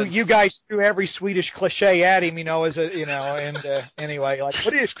called in. Who you guys threw every Swedish cliche at him, anyway, like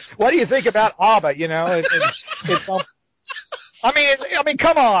what do you think about ABBA, I mean,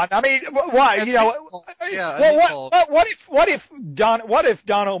 come on. I mean, why? What if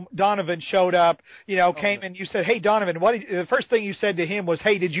Donovan showed up? Came and you said, "Hey, Donovan, the first thing you said to him was,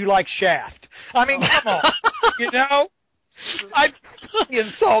 "Hey, did you like Shaft?" I mean, come on. I'd be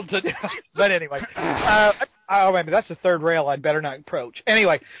insulted. But anyway, that's the third rail I'd better not approach.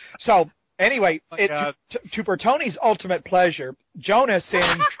 Anyway, to Bertoni's ultimate pleasure, Jonah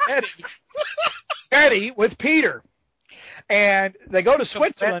sends Eddie with Peter. And they go to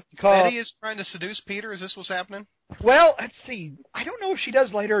Switzerland because Betty is trying to seduce Peter. Is this what's happening? Well, let's see. I don't know if she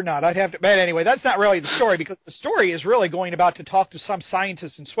does later or not. I'd have to. But anyway, that's not really the story, because the story is really going about to talk to some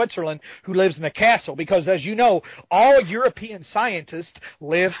scientist in Switzerland who lives in a castle. Because, as you know, all European scientists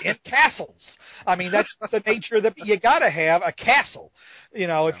live in castles. I mean, that's the nature of you got to have a castle,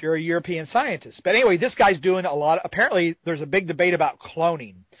 if you're a European scientist. But anyway, this guy's doing a lot. Apparently, there's a big debate about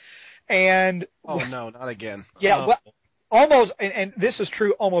cloning. And oh no, not again. Yeah. Well, almost, and this is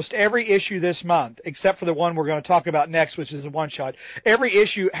true almost every issue this month, except for the one we're going to talk about next, which is a one-shot. Every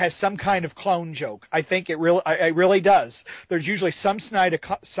issue has some kind of clone joke. I think it really does. There's usually some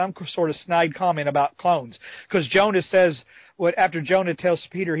sort of snide comment about clones. Because Jonah says, after Jonah tells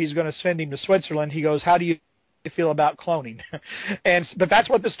Peter he's going to send him to Switzerland, he goes, "How do you feel about cloning?" But that's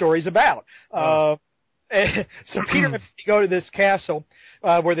what the story's about. So Peter has to go to this castle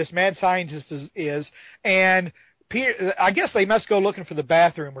where this mad scientist is, and Peter, I guess they must go looking for the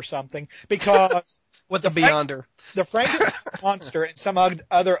bathroom or something, because with the Beyonder, the Frankenstein monster and some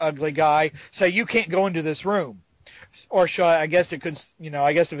other ugly guy say you can't go into this room. Or I guess it could,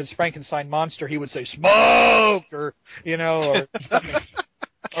 I guess if it's Frankenstein monster, he would say smoke or anyway. So they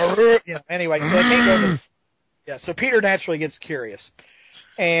can't go. So Peter naturally gets curious,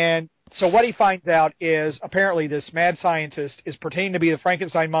 and so what he finds out is apparently this mad scientist is pretending to be the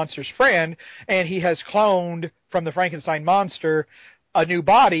Frankenstein monster's friend, and he has cloned from the Frankenstein monster a new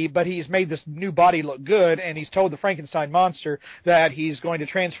body, but he's made this new body look good, and he's told the Frankenstein monster that he's going to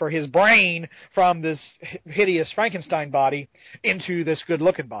transfer his brain from this hideous Frankenstein body into this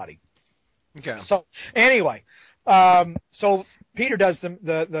good-looking body. Okay. So anyway, so Peter does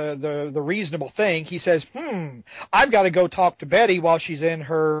the reasonable thing. He says, I've got to go talk to Betty while she's in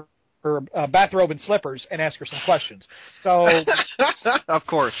her bathrobe and slippers and ask her some questions. So, of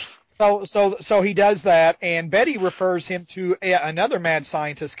course. So he does that, and Betty refers him to another mad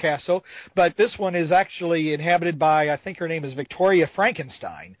scientist castle, but this one is actually inhabited by, I think her name is Victoria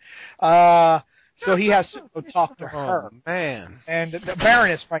Frankenstein. So he has to go talk to her. Oh, man. And the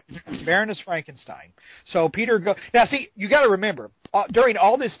Baroness Frankenstein. So Peter now see, you got to remember, during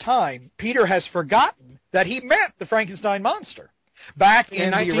all this time, Peter has forgotten that he met the Frankenstein monster back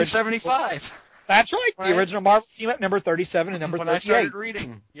in 1975. That's right. The original Marvel team at number 37 and number 38. When I started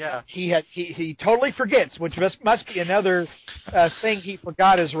reading, yeah. He totally forgets, which must be another thing he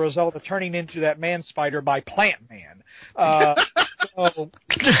forgot as a result of turning into that man spider by Plant Man.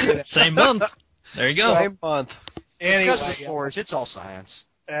 Same month. There you go. Same month. Anyway, Because of Forge, it's all science.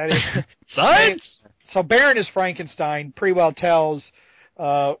 Science. So Baroness Frankenstein pretty well tells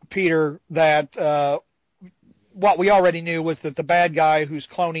Peter that what we already knew was that the bad guy who's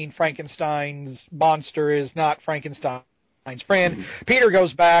cloning Frankenstein's monster is not Frankenstein's friend. Peter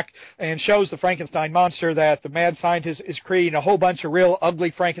goes back and shows the Frankenstein monster that the mad scientist is creating a whole bunch of real ugly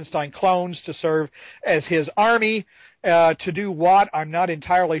Frankenstein clones to serve as his army. To do what? I'm not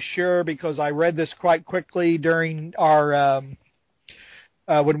entirely sure, because I read this quite quickly during our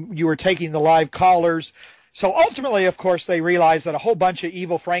when you were taking the live callers. So ultimately, of course, they realize that a whole bunch of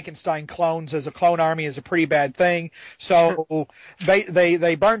evil Frankenstein clones as a clone army is a pretty bad thing. So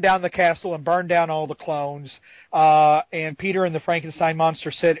they burn down the castle and burn down all the clones. And Peter and the Frankenstein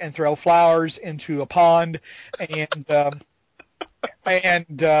monster sit and throw flowers into a pond. And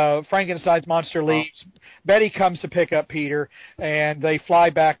Frankenstein's monster leaves. Betty comes to pick up Peter, and they fly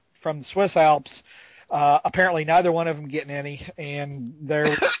back from the Swiss Alps. Apparently, neither one of them getting any, and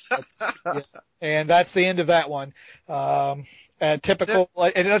and that's the end of that one. Typical.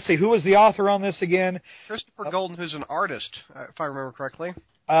 And let's see, who was the author on this again? Christopher Golden, who's an artist, if I remember correctly.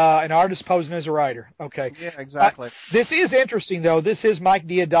 An artist posing as a writer. Okay. Yeah, exactly. This is interesting, though. This is Mike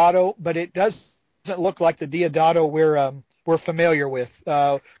Deodato, but it doesn't look like the Deodato we're familiar with,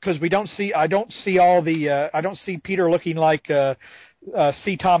 because I don't see Peter looking like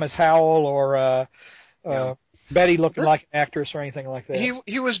C. Thomas Howell or Betty looking like an actress or anything like that.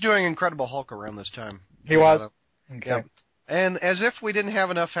 He was doing Incredible Hulk around this time. He was? Okay. Yeah. And as if we didn't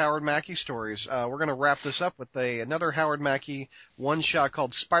have enough Howard Mackie stories, we're going to wrap this up with another Howard Mackie one-shot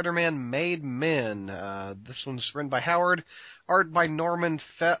called Spider-Man Made Men. This one's written by Howard, art by Norman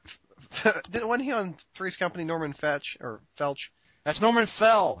wasn't he on Three's Company, Norman Felch? That's Norman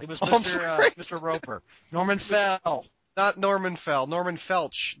Fell. He was Mr. Roper. Norman Fell. Not Norman Fell. Norman Felch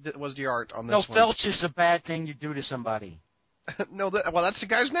was the art on this one. No, Felch is a bad thing you do to somebody. No, that's the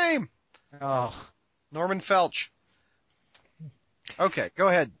guy's name. Oh. Norman Felch. Okay, go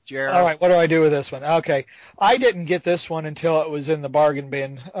ahead, Jared. All right, what do I do with this one? Okay, I didn't get this one until it was in the bargain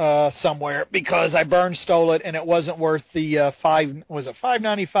bin somewhere, because I stole it, and it wasn't worth the $5.95,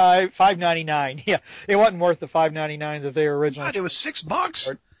 $5.99. Yeah, it wasn't worth the $5.99 that they were originally. God, it was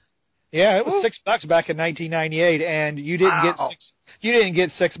 $6. Yeah, it was $6 back in 1998, and you didn't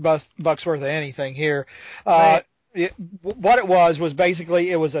get $6 worth of anything here. What it was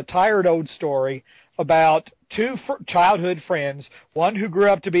basically, it was a tired old story about two childhood friends, one who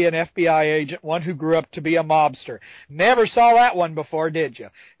grew up to be an FBI agent, one who grew up to be a mobster. Never saw that one before, did you?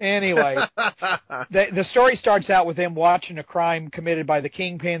 Anyway, the story starts out with them watching a crime committed by the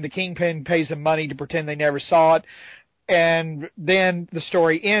Kingpin. The Kingpin pays them money to pretend they never saw it. And then the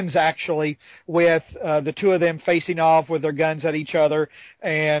story ends, actually, with the two of them facing off with their guns at each other,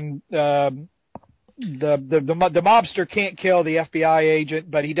 and the mobster can't kill the FBI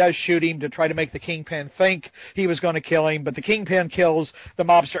agent, but he does shoot him to try to make the Kingpin think he was going to kill him. But the Kingpin kills the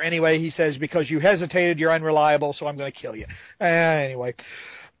mobster anyway. He says, because you hesitated, you're unreliable, so I'm going to kill you. Anyway,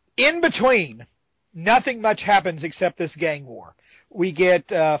 in between, nothing much happens except this gang war. We get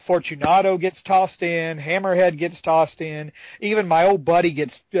Fortunato gets tossed in, Hammerhead gets tossed in, even my old buddy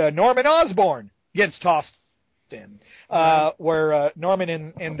Norman Osborn gets tossed in. Where Norman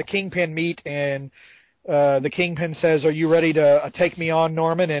and the Kingpin meet, and the Kingpin says, "Are you ready to take me on,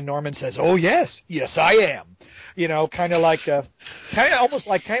 Norman?" And Norman says, "Oh yes, I am." You know, almost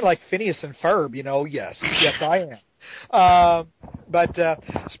like Phineas and Ferb. You know, yes, I am.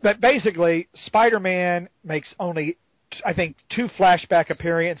 But basically, Spider-Man makes only, I think, 2 flashback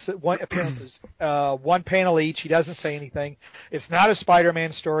appearances, one panel each. He doesn't say anything. It's not a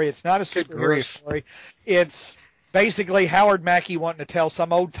Spider-Man story. It's not a superhero story. It's basically Howard Mackie wanting to tell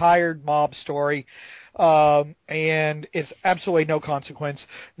some old tired mob story, and it's absolutely no consequence.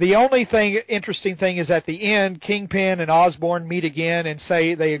 The only interesting thing is at the end, Kingpin and Osborn meet again and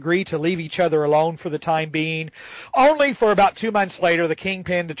say they agree to leave each other alone for the time being, only for about 2 months later the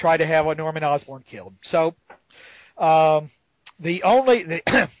Kingpin to try to have Norman Osborn killed. So the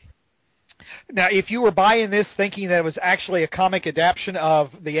Now, if you were buying this thinking that it was actually a comic adaptation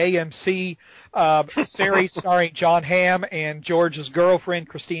of the AMC series starring John Hamm and George's girlfriend,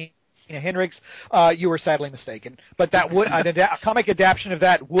 Christina Hendricks, you were sadly mistaken. But that would a comic adaptation of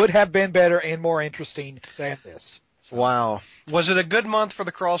that would have been better and more interesting than this. So. Wow. Was it a good month for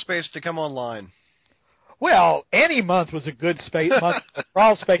the crawl space to come online? Well, any month was a good month for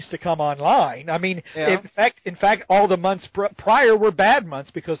crawl space to come online. I mean, in fact, all the months prior were bad months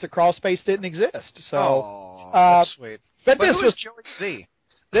because the crawl space didn't exist. So, that's sweet. But this was Joey Z.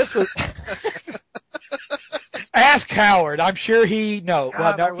 This was. Ask Howard. I'm sure he know.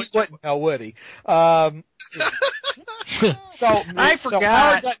 Well, no, he wouldn't know, would he? I forgot. So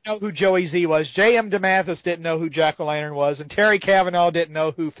Howard didn't know who Joey Z was. J.M. DeMathis didn't know who Jack-O-Lantern was, and Terry Cavanaugh didn't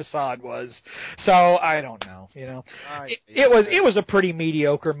know who Facade was. So I don't know. You know, it was a pretty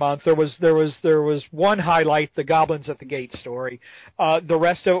mediocre month. There was one highlight, the Goblins at the Gate story. The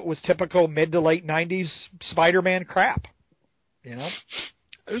rest of it was typical mid to late '90s Spider-Man crap. You know.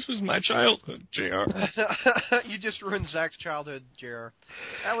 This was my childhood, JR. You just ruined Zach's childhood, JR.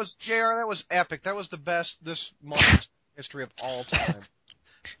 That was epic. That was the best this month's history of all time.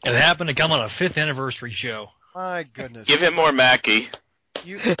 It happened to come on a 5th anniversary show. My goodness. Give him more Mackie.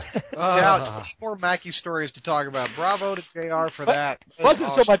 More Mackie stories to talk about. Bravo to JR for that. It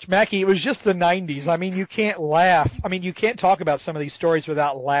wasn't so much Mackie. It was just the 90s. I mean, you can't laugh. I mean, you can't talk about some of these stories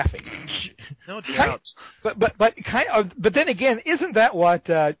without laughing. No doubt. But then again, isn't that what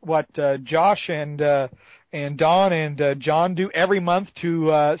Josh and Don and John do every month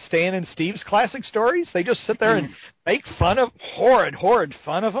to Stan and Steve's classic stories? They just sit there and make fun of horrid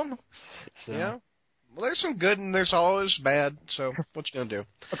fun of them. So. Yeah. Well, there's some good and there's always bad, so what you gonna do?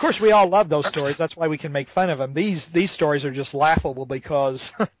 Of course, we all love those stories. That's why we can make fun of them. These stories are just laughable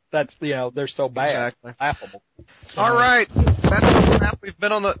because they're so bad. Exactly. Laughable. All right, that's a wrap. We've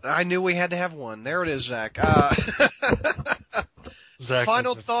been on the. I knew we had to have one. There it is, Zach. Zach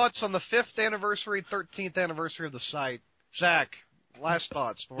final thoughts on the 5th anniversary, 13th anniversary of the site. Zach, last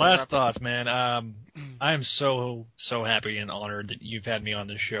thoughts. Last thoughts, man. I am so happy and honored that you've had me on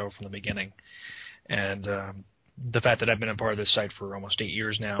this show from the beginning. And the fact that I've been a part of this site for almost 8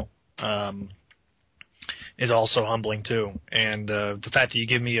 years now is also humbling, too. And the fact that you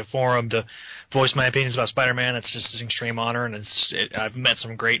give me a forum to voice my opinions about Spider-Man, it's just an extreme honor, and I've met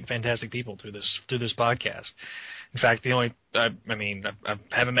some great and fantastic people through this podcast. In fact, I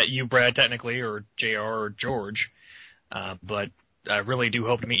haven't met you, Brad, technically, or JR or George, but I really do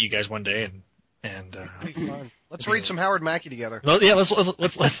hope to meet you guys one day, and let's read some Howard Mackie together. Well, yeah,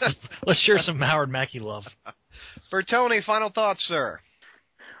 let's share some Howard Mackie love. Bertoni, final thoughts, sir.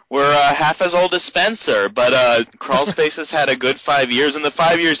 We're half as old as Spencer, but Crawl Space has had a good 5 years, and the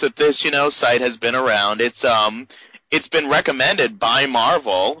 5 years that this site has been around, it's been recommended by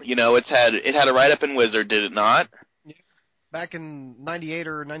Marvel. It had a write up in Wizard, did it not? Yeah. Back in '98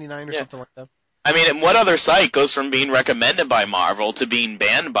 or '99 or something like that. I mean, what other site goes from being recommended by Marvel to being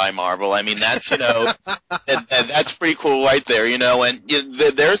banned by Marvel? I mean, that's, that's pretty cool right there, and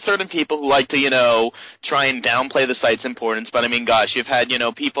there are certain people who like to, try and downplay the site's importance, but I mean, gosh, you've had,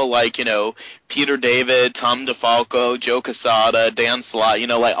 people like, Peter David, Tom DeFalco, Joe Quesada, Dan Slott,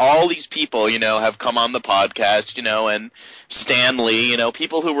 like all these people, have come on the podcast, and Stan Lee,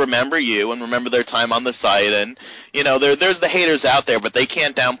 people who remember you and remember their time on the site, and, there's the haters out there, but they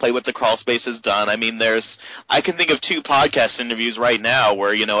can't downplay what the Crawl Space has done. I mean, I can think of 2 podcast interviews right now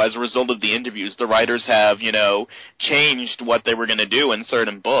where, as a result of the interviews, the writers have, changed what they were going to do in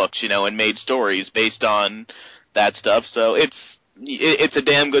certain books, and made stories based on that stuff. So it's a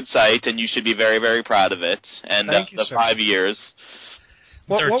damn good site, and you should be very, very proud of it. And the 5 years.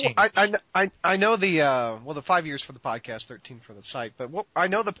 Well, I know the 5 years for the podcast, 13 for the site, but I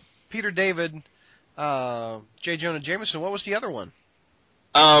know the Peter David, J. Jonah Jameson. What was the other one?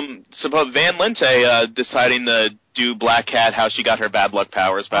 Van Lente deciding to do Black Cat, how she got her bad luck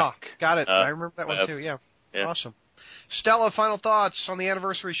powers back. Oh, got it. I remember that one too. Yeah. Awesome. Stella, final thoughts on the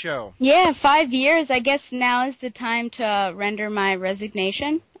anniversary show? Yeah, 5 years. I guess now is the time to render my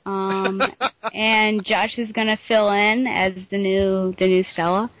resignation. And Josh is going to fill in as the new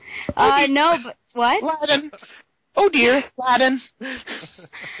Stella. No, but what? Latin. Oh dear, Latin.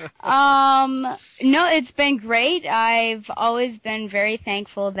 No, it's been great. I've always been very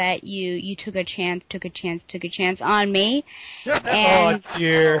thankful that you took a chance on me. And, oh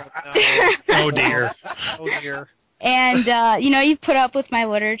dear. Oh dear. Oh dear. And you've put up with my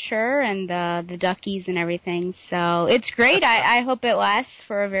literature and the Duckies and everything, so it's great. I hope it lasts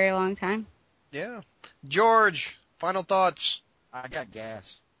for a very long time. Yeah. George, final thoughts. I got gas.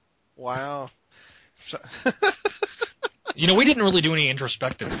 Wow. So We didn't really do any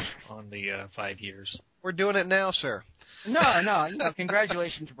introspective on the 5 years. We're doing it now, sir. No.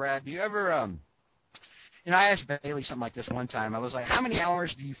 Congratulations, Brad. Do you ever, I asked Bailey something like this one time. I was like, how many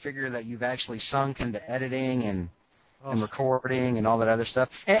hours do you figure that you've actually sunk into editing and recording and all that other stuff?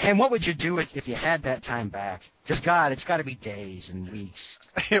 And what would you do if you had that time back? Just, God, it's got to be days and weeks.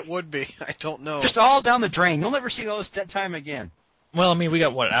 It would be. I don't know. Just all down the drain. You'll never see that time again. Well, we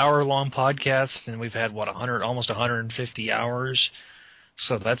got, hour-long podcasts, and we've had, almost 150 hours.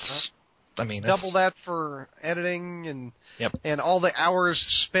 So that's, double that for editing and yep. and all the hours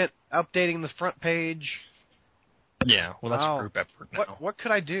spent updating the front page. Yeah, well, that's a group effort now. What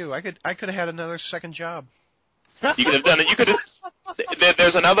could I do? I could have had another second job. You could have done it. You could have.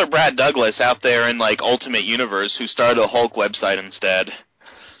 There's another Brad Douglas out there in Ultimate Universe who started a Hulk website instead.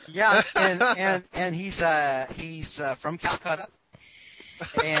 Yeah, and he's from Calcutta,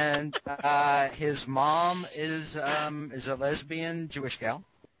 and his mom is a lesbian Jewish gal.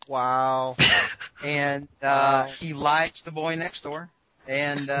 Wow. And he likes the boy next door,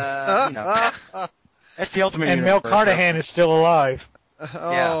 and that's the Ultimate And Universe. Mel Carnahan is still alive.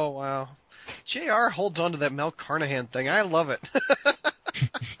 Oh, wow. JR holds on to that Mel Carnahan thing. I love it.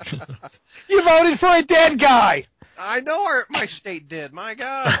 You voted for a dead guy! I know my state did. My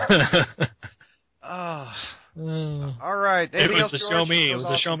God. All right. It was else, the George? show me. It That was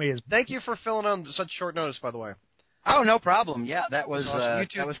awesome. the show me. Thank you for filling on such short notice, by the way. Oh, no problem. Yeah, that was Awesome. You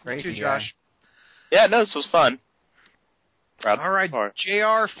too, that was crazy. you too, Josh. Yeah, no, this was fun. All right,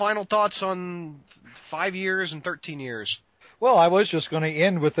 JR, final thoughts on 5 years and 13 years. Well, I was just going to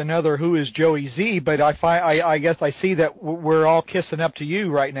end with another Who is Joey Z, but I guess I see that we're all kissing up to you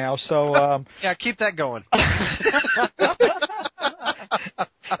right now, so... Yeah, keep that going.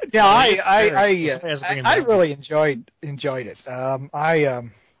 Yeah, I really enjoyed it.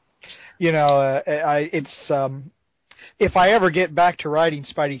 If I ever get back to writing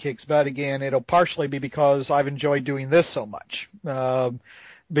Spidey Kicks Butt again, it'll partially be because I've enjoyed doing this so much.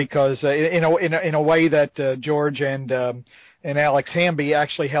 Because in a way that George and Alex Hamby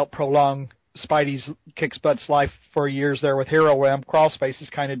actually helped prolong Spidey's Kicks Butt's life for years there with Hero Realm. Crawlspace has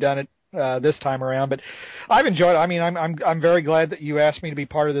kind of done it this time around, but I've enjoyed it. I'm very glad that you asked me to be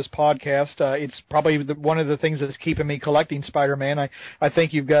part of this podcast. It's probably one of the things that's keeping me collecting Spider-Man. I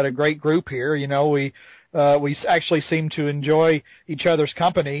think you've got a great group here. We actually seem to enjoy each other's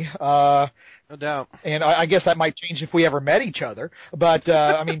company. No doubt. And I guess that might change if we ever met each other. But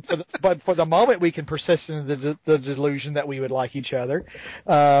for the moment, we can persist in the delusion that we would like each other.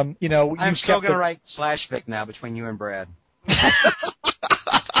 I'm still going to write /fic now between you and Brad.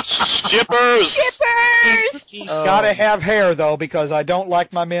 Shippers! He's got to have hair though, because I don't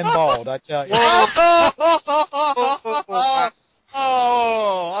like my men bald. I tell you.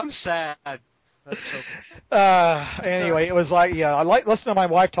 Oh, I'm sad. Anyway, it was I like listening to my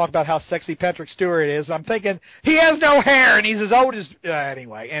wife talk about how sexy Patrick Stewart is. I'm thinking he has no hair and he's as old as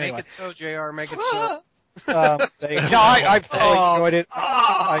anyway. Make it so, JR. Make it so. I've enjoyed it.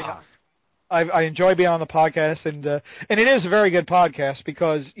 I enjoy being on the podcast, and it is a very good podcast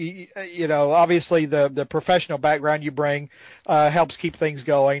because obviously the professional background you bring helps keep things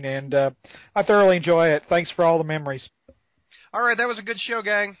going, and I thoroughly enjoy it. Thanks for all the memories. All right, that was a good show,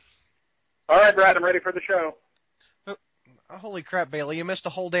 gang. All right, Brad, I'm ready for the show. Oh, holy crap, Bailey, you missed the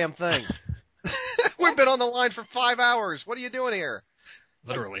whole damn thing. We've been on the line for 5 hours. What are you doing here?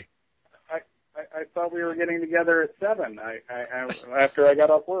 Literally. I thought we were getting together at 7. After I got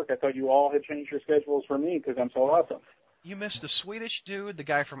off work, I thought you all had changed your schedules for me because I'm so awesome. You missed the Swedish dude, the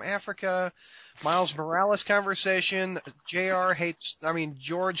guy from Africa, Miles Morales conversation. George hates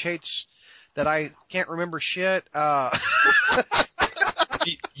that I can't remember shit.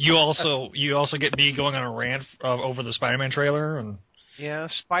 You also get me going on a rant over the Spider-Man trailer and. Yeah,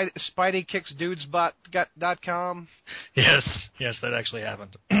 SpideyKicksDudesBot.com. Yes, that actually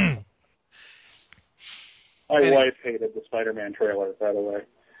happened. My wife hated the Spider-Man trailer, by the way.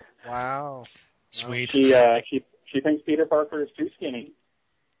 Wow. Sweet. She thinks Peter Parker is too skinny.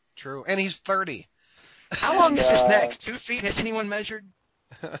 True, and he's 30. How long is his neck? 2 feet? Has anyone measured?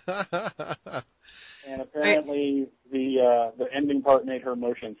 And apparently the ending part made her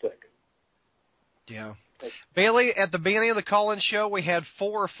motion sick. Yeah. Bailey, at the beginning of the call-in show, we had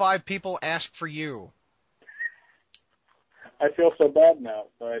 4 or 5 people ask for you. I feel so bad now,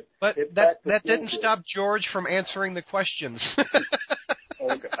 but that didn't stop George from answering the questions.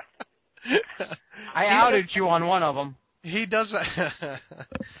 Oh God! I outed you on one of them. He does.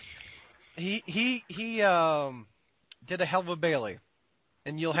 He did a hell of a Bailey,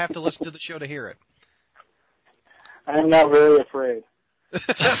 and you'll have to listen to the show to hear it. I'm not very afraid.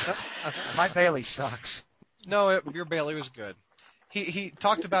 My Bailey sucks. No, your Bailey was good. He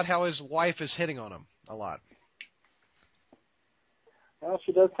talked about how his wife is hitting on him a lot. Well,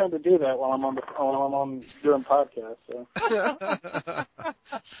 she does tend to do that while I'm on doing podcasts. So.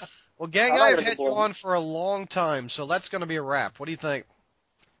 Well, gang, I I've like had it, you boy. on for a long time, so that's going to be a wrap. What do you think?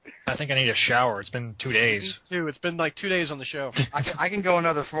 I think I need a shower. It's been 2 days. Me too. It's been like 2 days on the show. I can go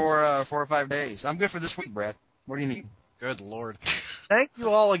another 4 or 5 days. I'm good for this week, Brad. What do you need? Good Lord. Thank you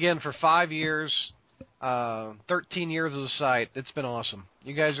all again for 5 years, 13 years of the site. It's been awesome.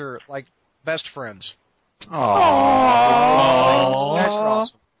 You guys are like best friends. Aww. That's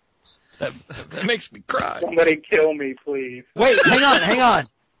awesome. That makes me cry. Somebody kill me, please. Wait, hang on.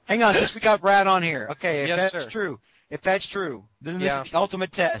 Since we got Brad on here, okay, if Yes, that's sir. true, then this Yeah. is the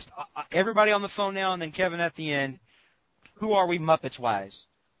ultimate test. Everybody on the phone now, and then Kevin at the end. Who are we Muppets wise?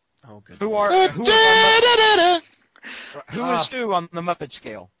 Oh, good. Who is who on the Muppet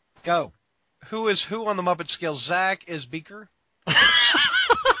scale? Go. Who is who on the Muppet scale? Zach is Beaker.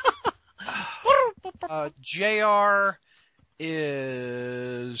 JR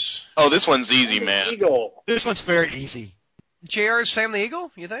is... Oh, this one's easy, man. Eagle. This one's very easy. JR is Sam the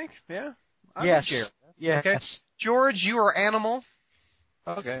Eagle, you think? Yeah? Yes. Okay. Yes. Okay. George, you are Animal.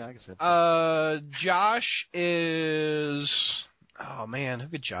 Okay, I can see. Josh is... Oh, man, who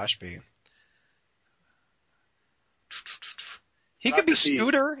could Josh be? He could be Dr. T.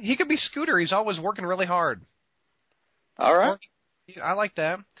 Scooter. He could be Scooter. He's always working really hard. All right. I like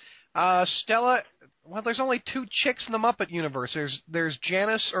that. Stella, well, there's only 2 chicks in the Muppet universe. There's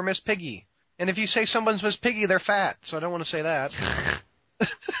Janice or Miss Piggy. And if you say someone's Miss Piggy, they're fat, so I don't want to say that.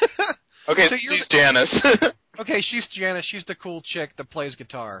 Okay, So so you're- she's Janice. Okay, she's Janice. She's the cool chick that plays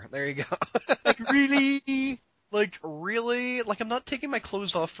guitar. There you go. Really? Like, really? Like, I'm not taking my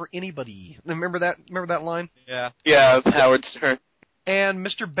clothes off for anybody. Remember that line? Yeah. Yeah, it's Howard Stern. And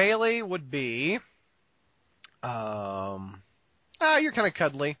Mr. Bailey would be... you're kind of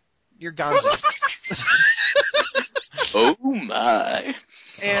cuddly. You're Gonzo. Oh my.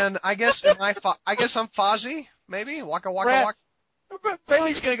 And I guess I'm Fozzie, maybe? Waka Waka Brad. Waka.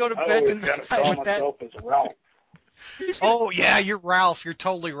 Bailey's gonna go to I bed always got to tonight call with that. myself as Ralph. Oh, yeah, you're Ralph. You're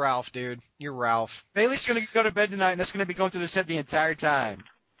totally Ralph, dude. You're Ralph. Bailey's gonna go to bed tonight, and that's gonna be going through the set the entire time.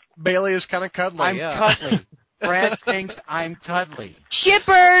 Bailey is kind of cuddly, I'm yeah. cuddly. Brad thinks I'm cuddly.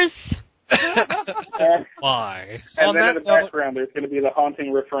 Shippers. Why? And On then that in the note- background, there's going to be the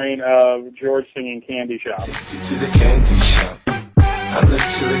haunting refrain of George singing Candy Shop. Take you to the candy shop. I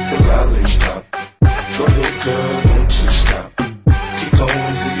let you lick the lollipop. Go ahead, girl, don't you stop. Keep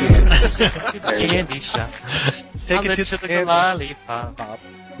going till you hit the Candy shop. Take I'll it let to you the lick the candy. lollipop.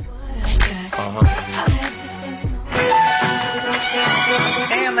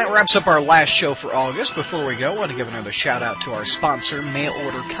 And that wraps up our last show for August. Before we go, I want to give another shout out to our sponsor,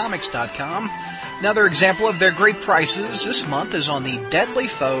 MailOrderComics.com. Another example of their great prices this month is on the Deadly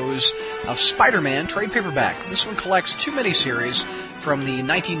Foes of Spider-Man trade paperback. This one collects 2 miniseries from the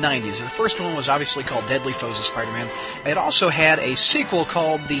 1990s. The first one was obviously called Deadly Foes of Spider-Man. It also had a sequel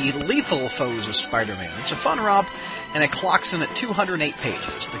called The Lethal Foes of Spider-Man. It's a fun romp, and it clocks in at 208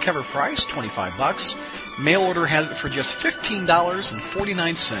 pages. The cover price, $25. Mail order has it for just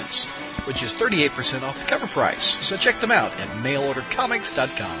 $15.49, which is 38% off the cover price. So check them out at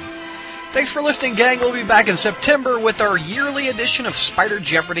mailordercomics.com. Thanks for listening, gang. We'll be back in September with our yearly edition of Spider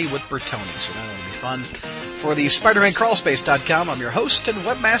Jeopardy with Bertoni, so that'll be fun. For the SpidermanCrawlspace.com, I'm your host and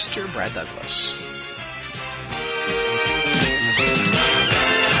webmaster, Brad Douglas.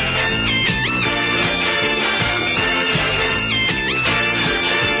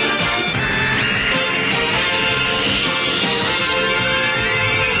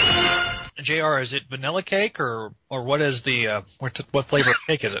 JR, is it vanilla cake or what is the what flavor of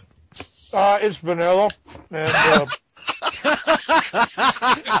cake is it? It's vanilla, and I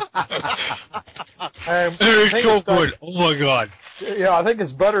think it's like- Oh my god. Yeah, I think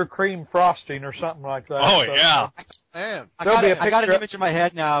it's buttercream frosting or something like that. Oh So, yeah. Man. I There'll got, be a I got an picture- image in my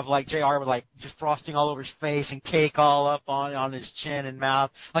head now of like JR with like just frosting all over his face and cake all up on his chin and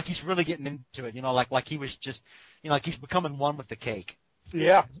mouth, like he's really getting into it. You know, like he was just, you know, like he's becoming one with the cake.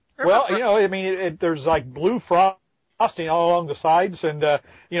 Yeah. Well, you know, I mean, there's like blue frosting all along the sides, and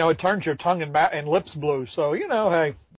you know, it turns your tongue and lips blue. So, you know, hey.